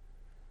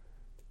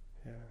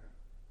 Yeah.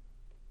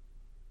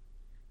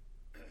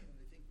 I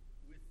think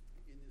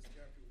in this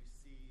chapter we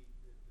see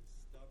the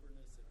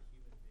stubbornness of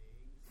human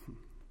beings.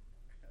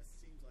 It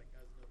seems like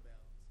has no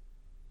bounds.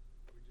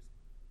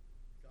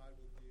 God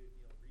will do,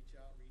 reach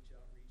out with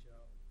things,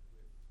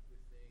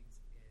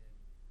 and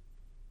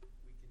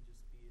we can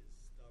just be as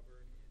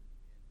stubborn and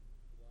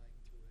blind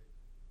to it.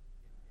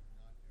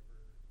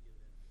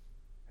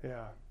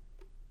 Yeah.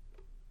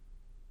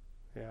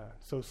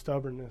 So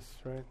stubbornness,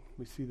 right?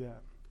 We see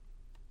that.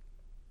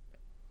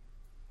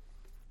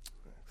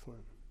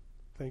 Excellent.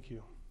 Thank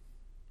you.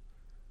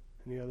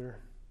 Any other?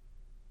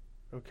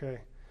 Okay.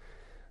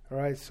 All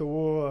right.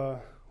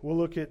 So we'll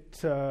look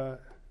at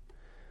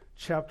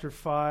chapter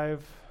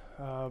 5,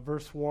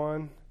 verse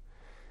 1.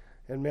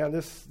 And man,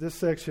 this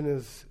section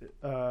is,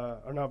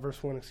 or not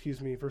verse 1, excuse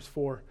me, verse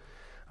 4.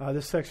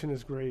 This section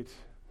is great.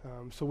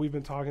 So we've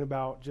been talking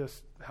about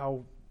just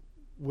how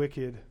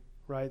wicked,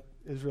 right,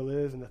 Israel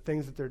is, and the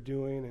things that they're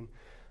doing, and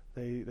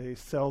they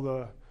sell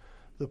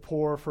the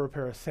poor for a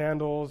pair of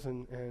sandals,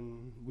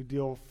 and we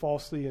deal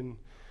falsely in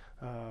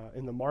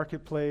the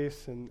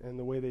marketplace, and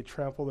the way they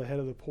trample the head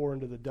of the poor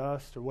into the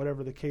dust, or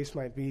whatever the case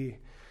might be.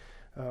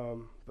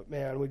 But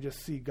man, we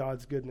just see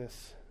God's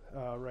goodness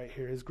right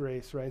here, his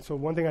grace, right? So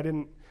one thing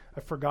I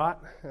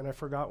forgot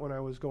when I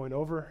was going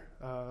over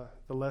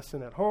the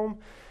lesson at home.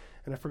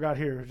 And I forgot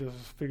here,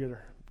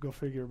 go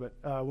figure. But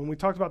when we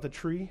talked about the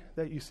tree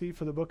that you see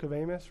for the book of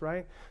Amos,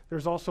 right,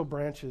 there's also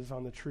branches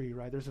on the tree,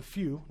 right? There's a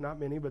few, not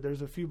many, but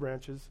there's a few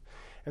branches.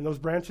 And those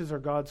branches are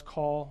God's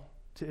call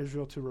to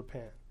Israel to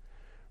repent,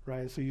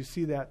 right? And so you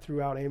see that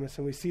throughout Amos,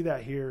 and we see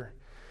that here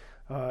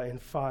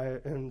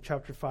in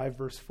chapter 5,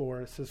 verse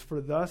 4. It says,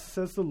 "For thus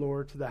says the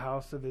Lord to the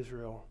house of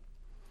Israel,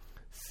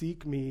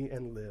 seek me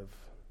and live.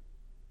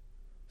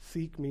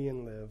 Seek me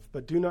and live.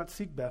 But do not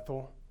seek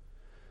Bethel,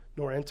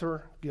 nor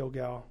enter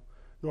Gilgal,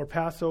 nor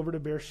pass over to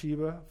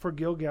Beersheba, for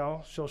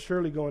Gilgal shall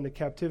surely go into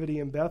captivity,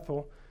 and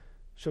Bethel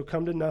shall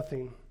come to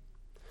nothing.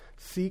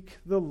 Seek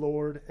the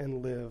Lord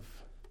and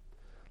live,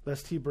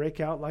 lest he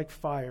break out like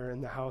fire in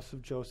the house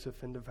of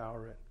Joseph and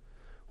devour it.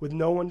 With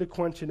no one to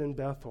quench it in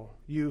Bethel,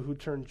 you who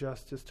turn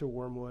justice to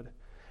wormwood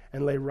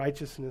and lay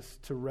righteousness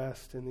to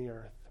rest in the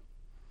earth."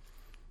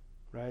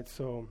 Right?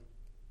 So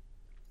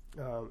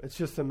it's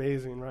just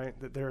amazing, right?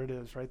 That there it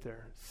is right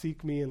there.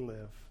 Seek me and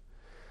live.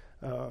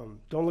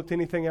 Don't look to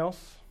anything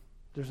else.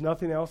 There's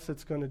nothing else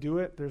that's going to do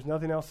it. There's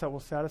nothing else that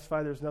will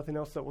satisfy. There's nothing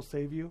else that will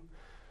save you.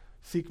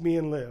 Seek me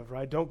and live,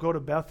 right? Don't go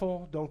to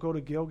Bethel. Don't go to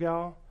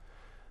Gilgal.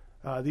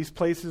 These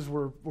places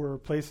were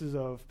places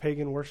of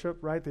pagan worship,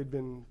 right? They'd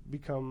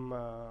become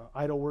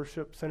idol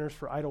worship, centers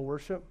for idol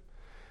worship.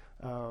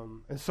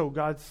 And so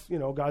God's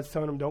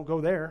telling them, don't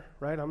go there,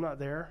 right? I'm not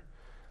there.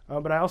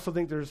 But I also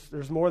think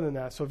there's more than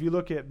that. So if you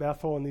look at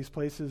Bethel and these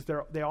places,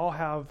 they all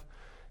have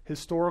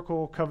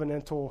historical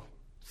covenantal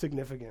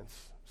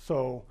significance.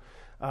 So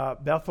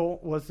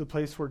Bethel was the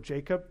place where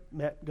Jacob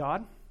met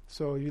God.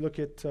 So you look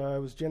at,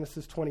 it was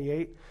Genesis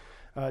 28.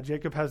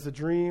 Jacob has the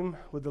dream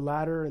with the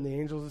ladder and the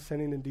angels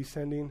ascending and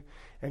descending,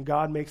 and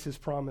God makes his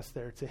promise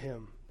there to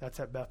him.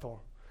 That's at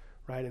Bethel,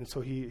 right? And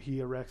so he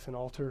erects an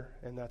altar,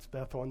 and that's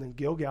Bethel. And then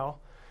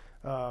Gilgal,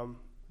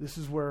 this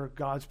is where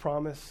God's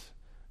promise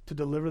to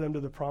deliver them to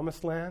the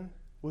promised land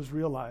was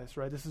realized,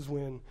 right? This is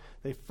when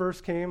they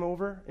first came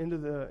over into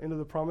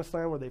the promised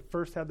land, where they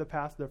first had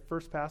their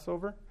first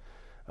Passover.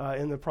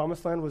 In the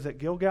promised land was at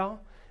Gilgal.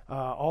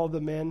 All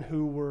the men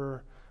who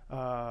were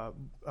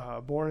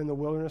born in the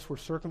wilderness were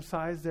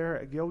circumcised there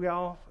at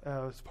Gilgal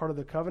as part of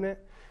the covenant.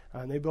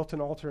 And they built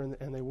an altar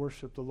and they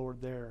worshiped the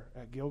Lord there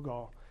at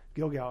Gilgal.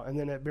 And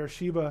then at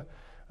Beersheba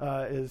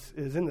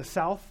is in the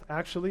south,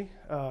 actually.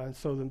 And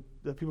so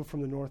the people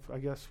from the north, I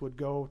guess, would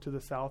go to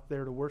the south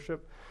there to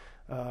worship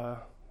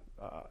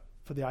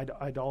for the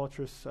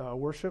idolatrous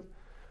worship.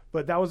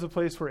 But that was a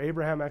place where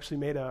Abraham actually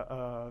made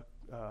a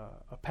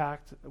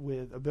pact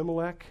with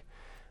Abimelech.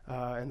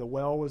 And the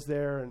well was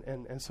there,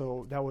 and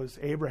so that was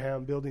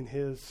Abraham building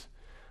his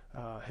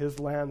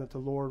land that the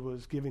Lord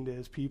was giving to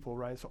his people,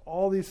 right? So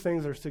all these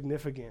things are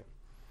significant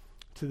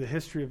to the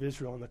history of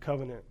Israel and the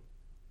covenant.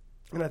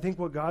 And I think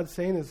what God's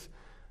saying is,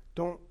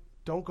 don't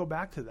go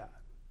back to that,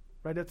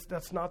 right?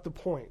 That's not the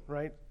point,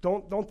 right?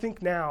 Don't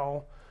think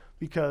now,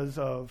 because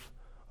of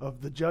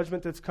the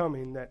judgment that's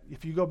coming, that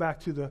if you go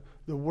back to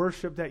the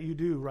worship that you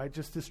do, right,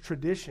 just this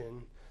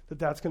tradition,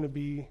 that's going to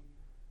be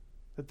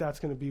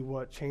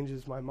what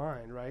changes my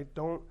mind, right?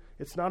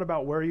 It's not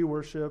about where you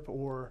worship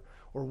or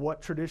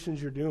what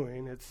traditions you're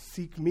doing. It's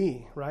seek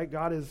me, right?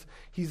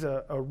 He's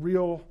a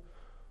real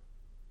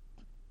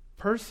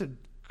person.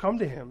 Come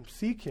to him,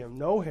 seek him,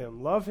 know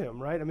him, love him,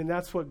 right? I mean,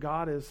 that's what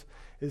God is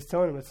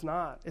telling him.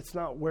 It's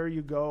not where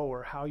you go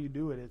or how you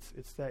do it.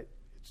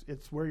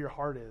 It's where your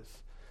heart is.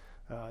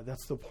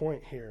 That's the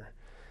point here.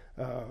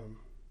 And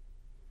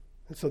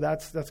so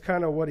that's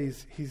kind of what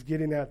he's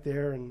getting at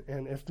there.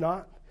 And if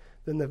not,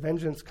 then the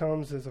vengeance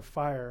comes as a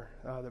fire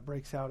that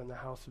breaks out in the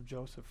house of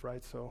Joseph,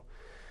 right? So,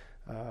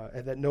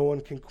 and that no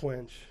one can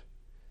quench.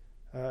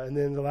 And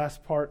then the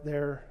last part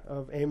there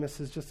of Amos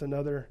is just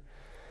another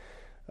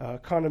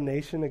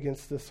condemnation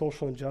against the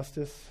social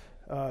injustice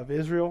of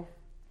Israel.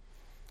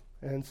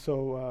 And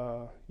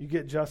so you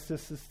get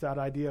justice, it's that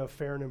idea of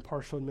fair and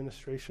impartial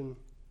administration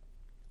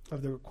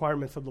of the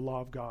requirements of the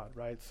law of God,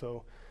 right?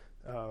 So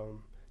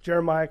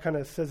Jeremiah kind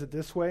of says it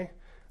this way.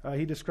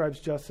 He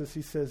describes justice.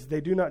 He says, they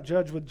do not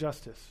judge with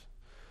justice.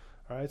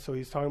 All right, so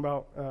he's talking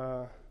about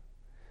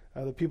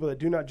the people that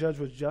do not judge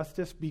with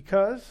justice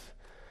because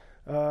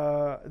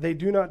they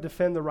do not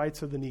defend the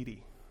rights of the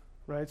needy.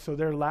 Right, so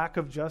their lack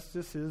of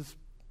justice is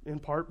in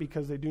part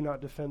because they do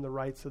not defend the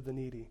rights of the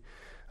needy.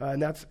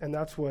 And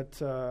that's what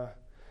the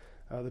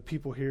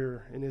people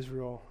here in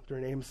Israel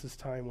during Amos's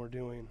time were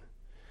doing.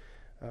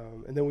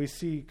 And then we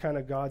see kind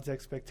of God's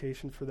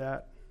expectation for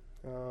that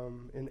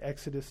in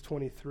Exodus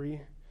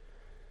 23.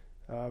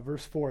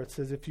 Verse 4, it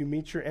says, if you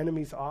meet your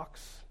enemy's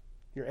ox,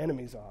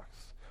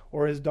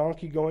 or his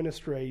donkey going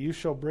astray, you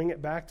shall bring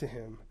it back to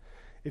him.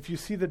 If you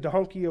see the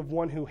donkey of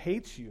one who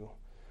hates you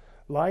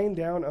lying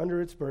down under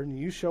its burden,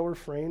 you shall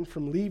refrain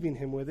from leaving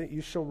him with it.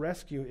 You shall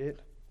rescue it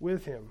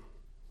with him.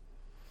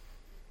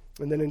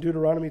 And then in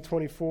Deuteronomy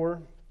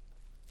 24,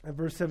 at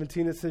verse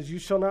 17, it says, you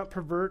shall not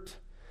pervert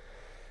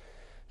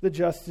the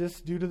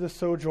justice due to the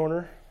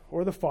sojourner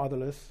or the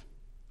fatherless,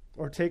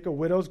 or take a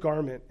widow's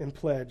garment in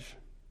pledge.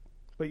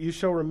 But you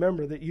shall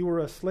remember that you were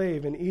a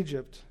slave in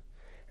Egypt,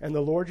 and the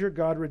Lord your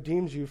God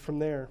redeemed you from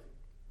there.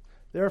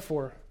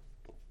 Therefore,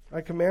 I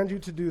command you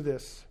to do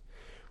this.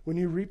 When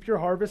you reap your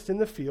harvest in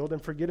the field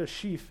and forget a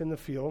sheaf in the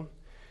field,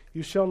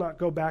 you shall not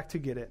go back to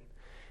get it.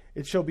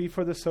 It shall be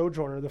for the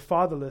sojourner, the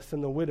fatherless,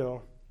 and the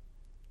widow,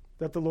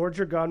 that the Lord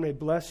your God may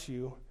bless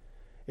you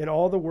in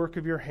all the work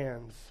of your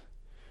hands.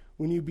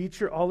 When you beat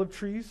your olive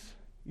trees,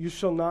 you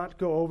shall not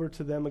go over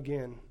to them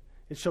again.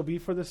 It shall be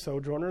for the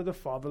sojourner, the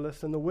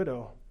fatherless, and the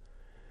widow.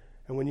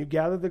 And when you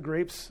gather the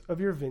grapes of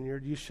your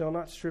vineyard, you shall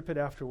not strip it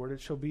afterward.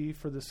 It shall be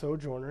for the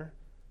sojourner,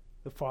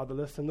 the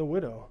fatherless, and the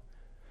widow.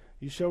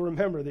 You shall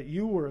remember that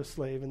you were a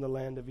slave in the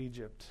land of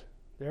Egypt.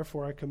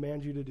 Therefore, I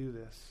command you to do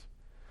this.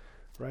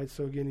 Right?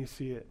 So again, you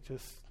see it.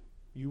 Just,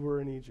 you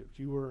were in Egypt.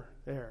 You were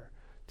there.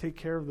 Take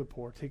care of the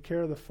poor. Take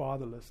care of the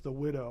fatherless, the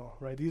widow.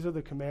 Right? These are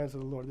the commands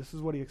of the Lord. This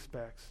is what he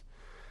expects.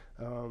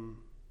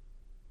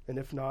 And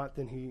if not,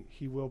 then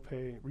he will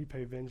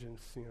repay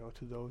vengeance,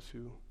 to those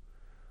who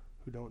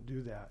don't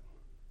do that.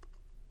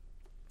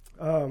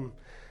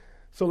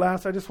 So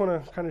last, I just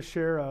want to kind of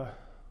share a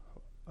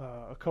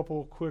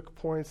couple quick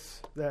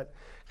points that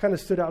kind of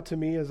stood out to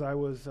me as I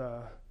was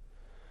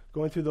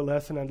going through the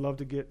lesson. I'd love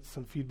to get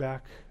some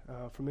feedback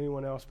from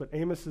anyone else. But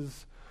Amos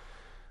is,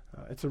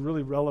 it's a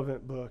really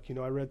relevant book.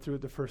 I read through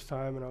it the first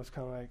time, and I was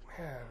kind of like,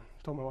 man,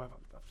 I told my wife,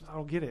 I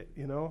don't get it,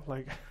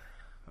 like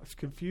I was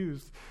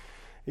confused.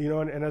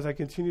 And as I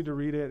continue to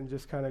read it and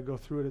just kind of go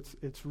through it,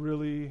 it's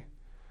really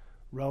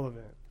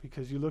relevant,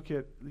 because you look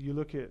at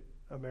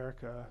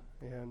America,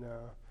 and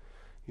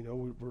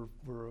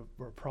we're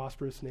a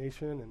prosperous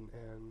nation,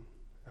 and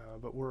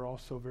but we're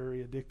also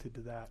very addicted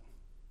to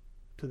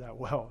that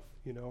wealth.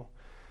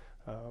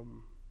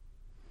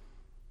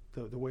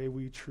 The way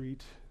we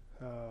treat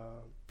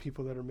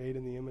people that are made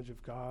in the image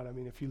of God. I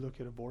mean, if you look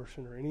at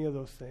abortion or any of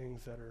those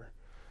things that are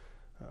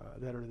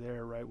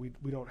there, right?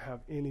 We don't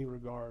have any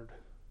regard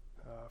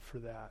for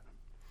that.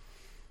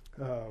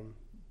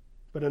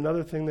 But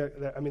another thing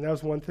that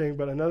was one thing,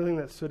 but another thing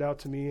that stood out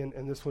to me,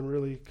 and this one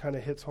really kind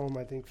of hits home,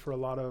 I think, for a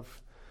lot of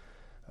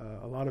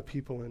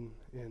people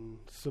in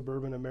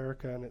suburban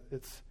America, and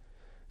it's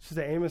just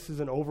that Amos is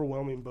an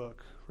overwhelming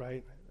book,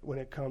 right, when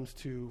it comes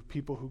to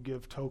people who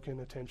give token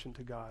attention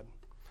to God.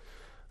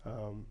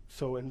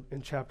 So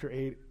in chapter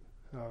 8,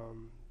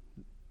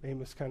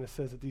 Amos kind of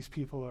says that these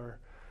people are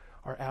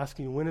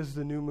asking, when is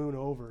the new moon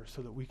over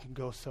so that we can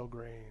go sell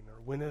grain?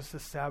 Or when is the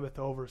Sabbath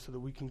over so that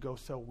we can go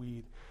sell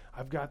wheat?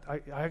 I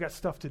got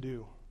stuff to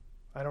do.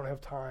 I don't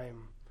have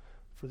time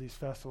for these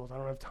festivals. I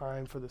don't have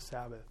time for the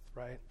Sabbath,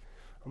 right?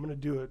 I'm going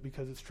to do it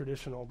because it's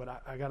traditional,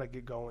 but I got to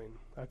get going.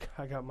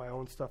 I got my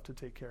own stuff to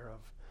take care of.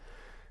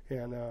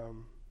 And,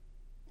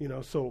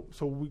 so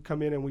we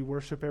come in and we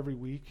worship every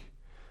week,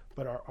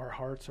 but our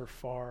hearts are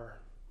far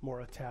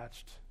more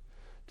attached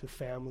to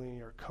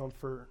family or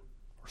comfort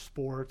or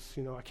sports.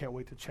 I can't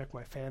wait to check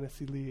my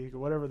fantasy league or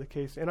whatever the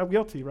case. And I'm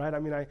guilty, right? I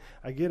mean,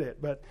 I get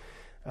it, but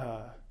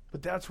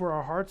that's where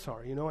our hearts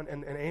are,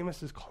 and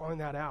Amos is calling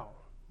that out,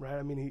 right?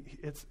 I mean,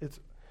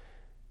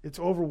 it's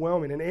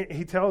overwhelming. And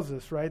he tells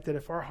us, right, that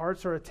if our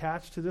hearts are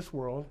attached to this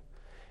world,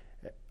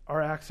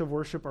 our acts of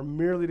worship are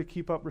merely to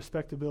keep up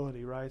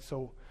respectability, right?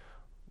 So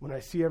when I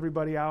see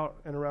everybody out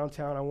and around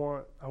town, I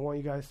want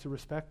you guys to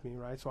respect me,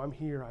 right? So I'm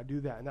here, I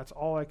do that, and that's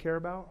all I care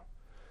about,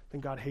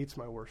 then God hates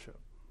my worship,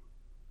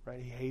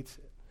 right? He hates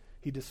it.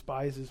 He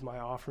despises my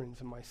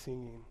offerings and my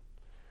singing.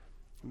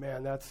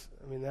 Man,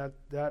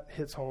 that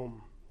hits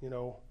home,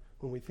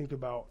 when we think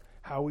about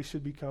how we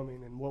should be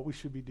coming and what we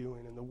should be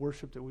doing and the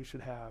worship that we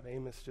should have.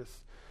 Amos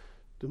just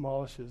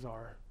demolishes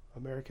our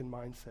American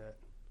mindset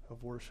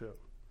of worship.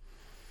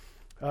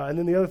 And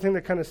then the other thing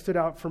that kind of stood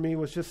out for me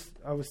was just,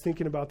 I was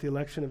thinking about the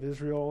election of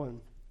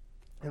Israel,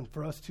 and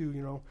for us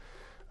too,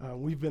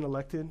 we've been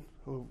elected.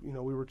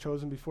 We were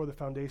chosen before the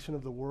foundation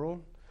of the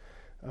world.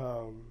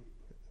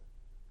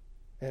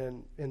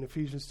 And in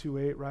Ephesians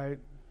 2:8, right,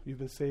 you've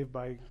been saved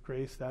by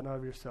grace, that not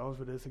of yourselves,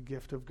 but as a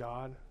gift of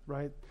God,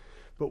 right?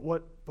 But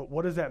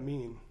what does that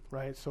mean,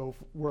 right? So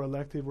if we're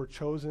elected, we're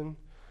chosen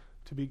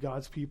to be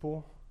God's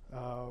people,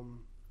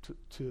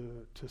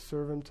 to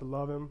serve Him, to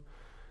love Him.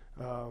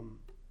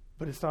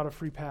 But it's not a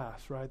free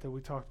pass, right? That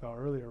we talked about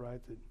earlier, right?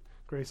 That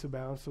grace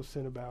abounds, so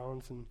sin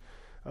abounds, and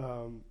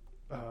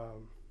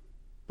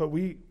but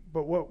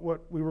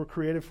what we were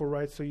created for,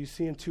 right? So you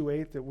see in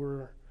 2:8 that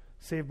we're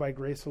saved by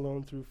grace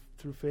alone,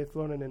 through faith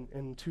alone, and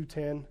in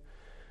 2:10.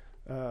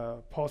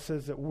 Paul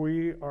says that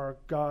we are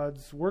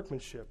God's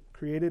workmanship,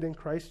 created in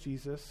Christ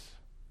Jesus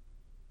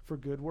for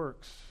good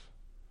works,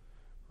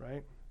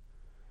 right?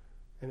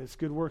 And it's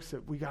good works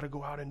that we got to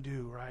go out and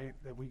do, right?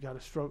 That we got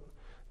to struggle.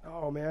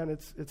 Oh man,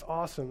 it's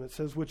awesome. It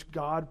says which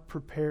God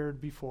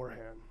prepared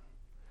beforehand,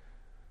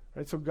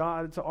 right? So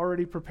God's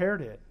already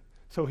prepared it.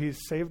 So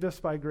He's saved us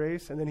by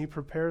grace, and then He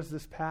prepares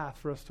this path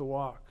for us to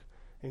walk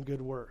in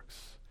good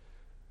works.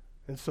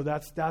 And so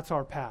that's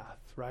our path,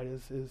 right?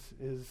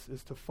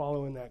 Is to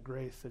follow in that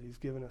grace that He's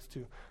given us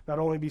to not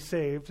only be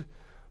saved,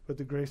 but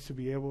the grace to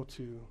be able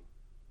to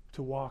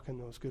walk in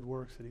those good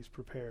works that He's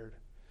prepared.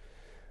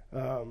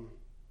 So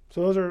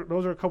those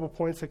are a couple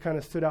points that kind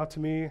of stood out to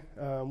me.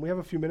 We have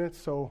a few minutes,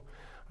 so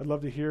I'd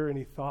love to hear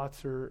any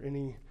thoughts or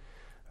any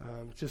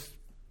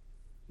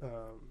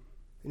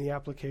any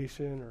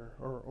application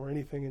or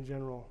anything in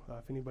general.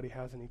 If anybody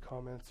has any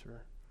comments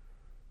or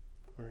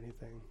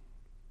anything.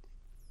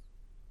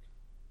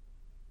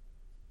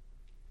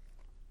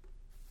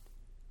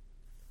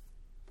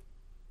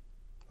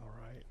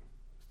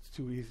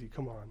 too easy.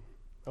 Come on.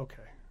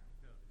 Okay.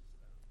 No,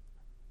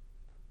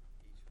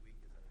 each week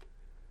as I look at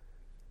the class,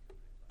 we're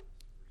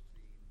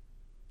seeing if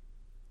you're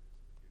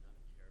not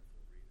a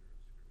careful reader of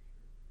Scripture,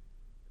 the patience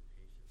that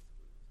we're talking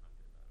about of God, the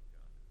patience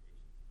thing.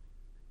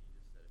 And you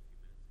just said a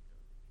few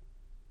minutes ago,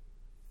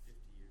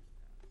 50 years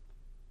passed.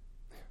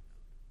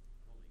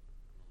 I'm only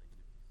 56.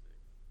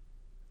 It's like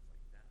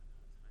that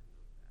amount of time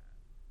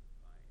goes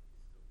by, and he's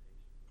still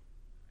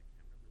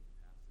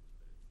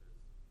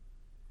patient.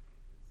 I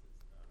can't remember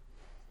the passage,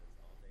 but it says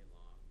all day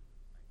long I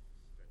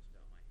stretched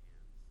out my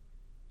hands.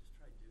 Just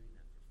try doing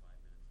that for 5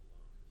 minutes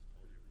alone. Just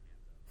hold your hands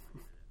out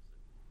 5 minutes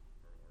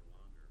or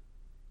longer. And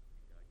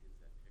God gives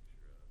that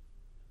picture of, this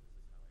is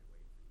how I wait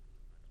for you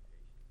with much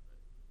patience. But at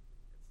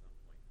some point, the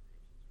patience runs out.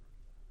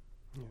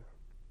 Yeah.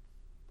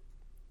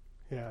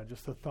 Yeah,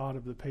 just the thought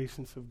of the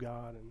patience of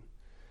God, and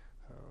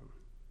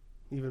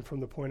even from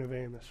the point of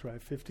Amos, right?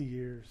 50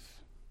 years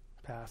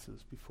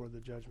passes before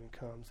the judgment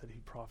comes that he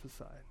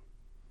prophesied.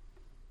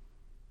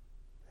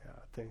 Yeah,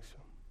 I think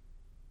so.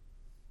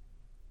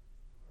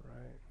 All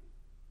right.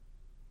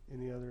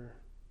 Any other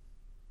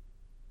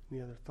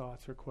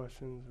thoughts or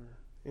questions or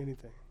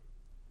anything?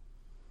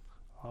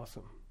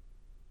 Awesome.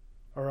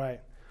 All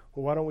right.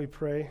 Well, why don't we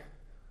pray,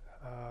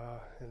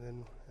 and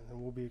then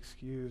we'll be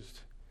excused.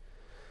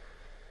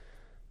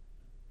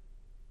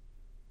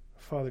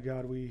 Father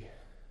God, we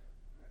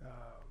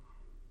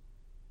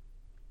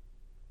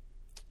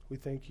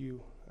thank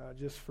you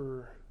just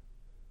for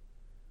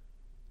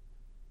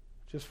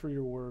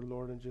your word,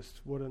 Lord, and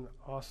just what an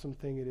awesome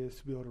thing it is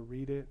to be able to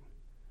read it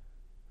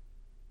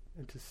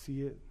and to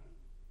see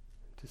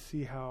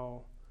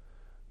how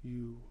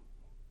you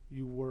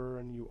were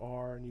and you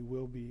are and you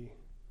will be,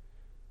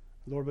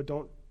 Lord. But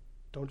don't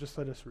just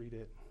let us read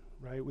it,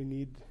 right? We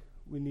need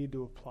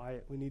to apply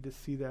it. We need to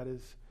see that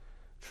as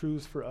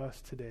truths for us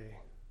today.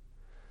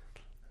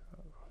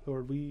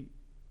 Lord, we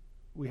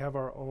have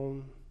our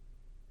own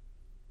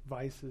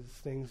vices,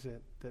 things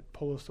that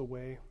pull us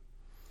away,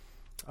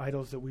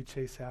 idols that we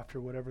chase after,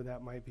 whatever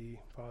that might be.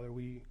 Father,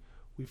 we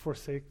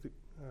forsake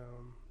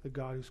the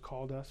God who's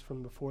called us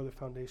from before the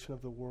foundation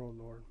of the world,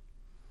 Lord.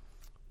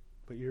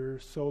 But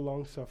you're so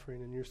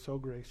long-suffering and you're so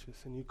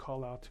gracious, and you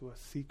call out to us,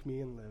 seek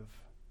me and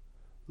live.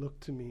 Look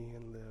to me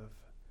and live.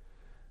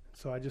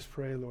 So I just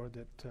pray, Lord,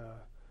 that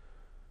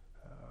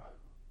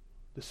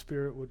the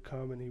Spirit would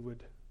come and He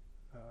would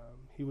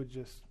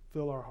just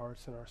fill our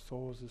hearts and our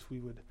souls as we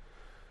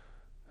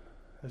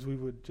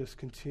would just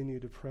continue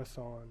to press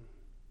on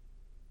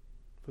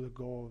for the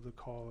goal of the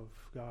call of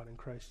God in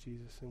Christ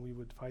Jesus, and we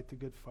would fight the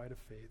good fight of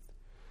faith,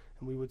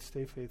 and we would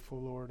stay faithful,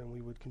 Lord, and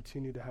we would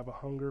continue to have a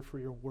hunger for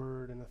your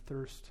word and a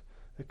thirst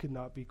that could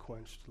not be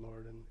quenched,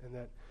 Lord, and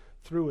that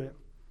through it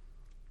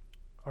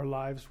our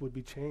lives would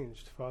be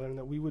changed, Father, and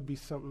that we would be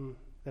something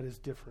that is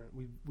different.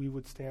 We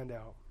would stand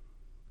out,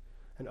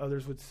 and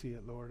others would see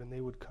it, Lord, and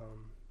they would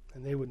come,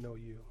 and they would know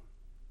you,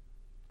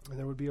 and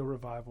there would be a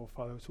revival,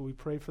 Father. So we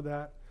pray for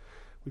that.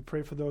 We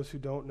pray for those who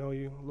don't know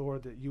you,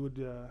 Lord, that you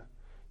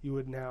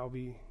would now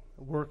be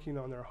working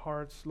on their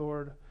hearts,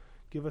 Lord.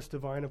 Give us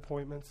divine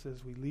appointments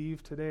as we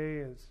leave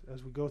today,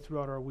 as we go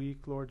throughout our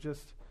week, Lord.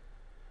 Just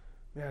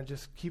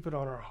keep it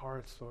on our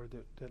hearts, Lord,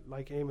 that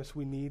like Amos,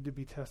 we need to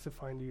be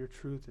testifying to your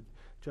truth, that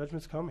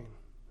judgment's coming.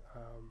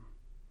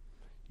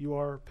 You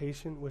are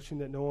patient, wishing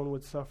that no one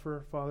would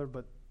suffer, Father,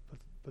 but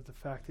the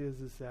fact is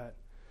that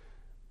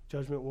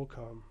judgment will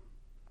come,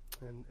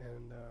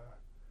 and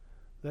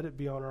let it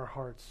be on our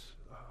hearts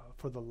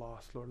for the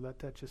lost, Lord. Let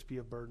that just be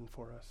a burden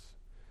for us.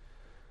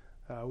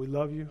 We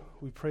love you.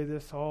 We pray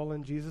this all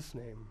in Jesus'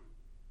 name.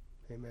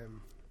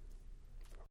 Amen.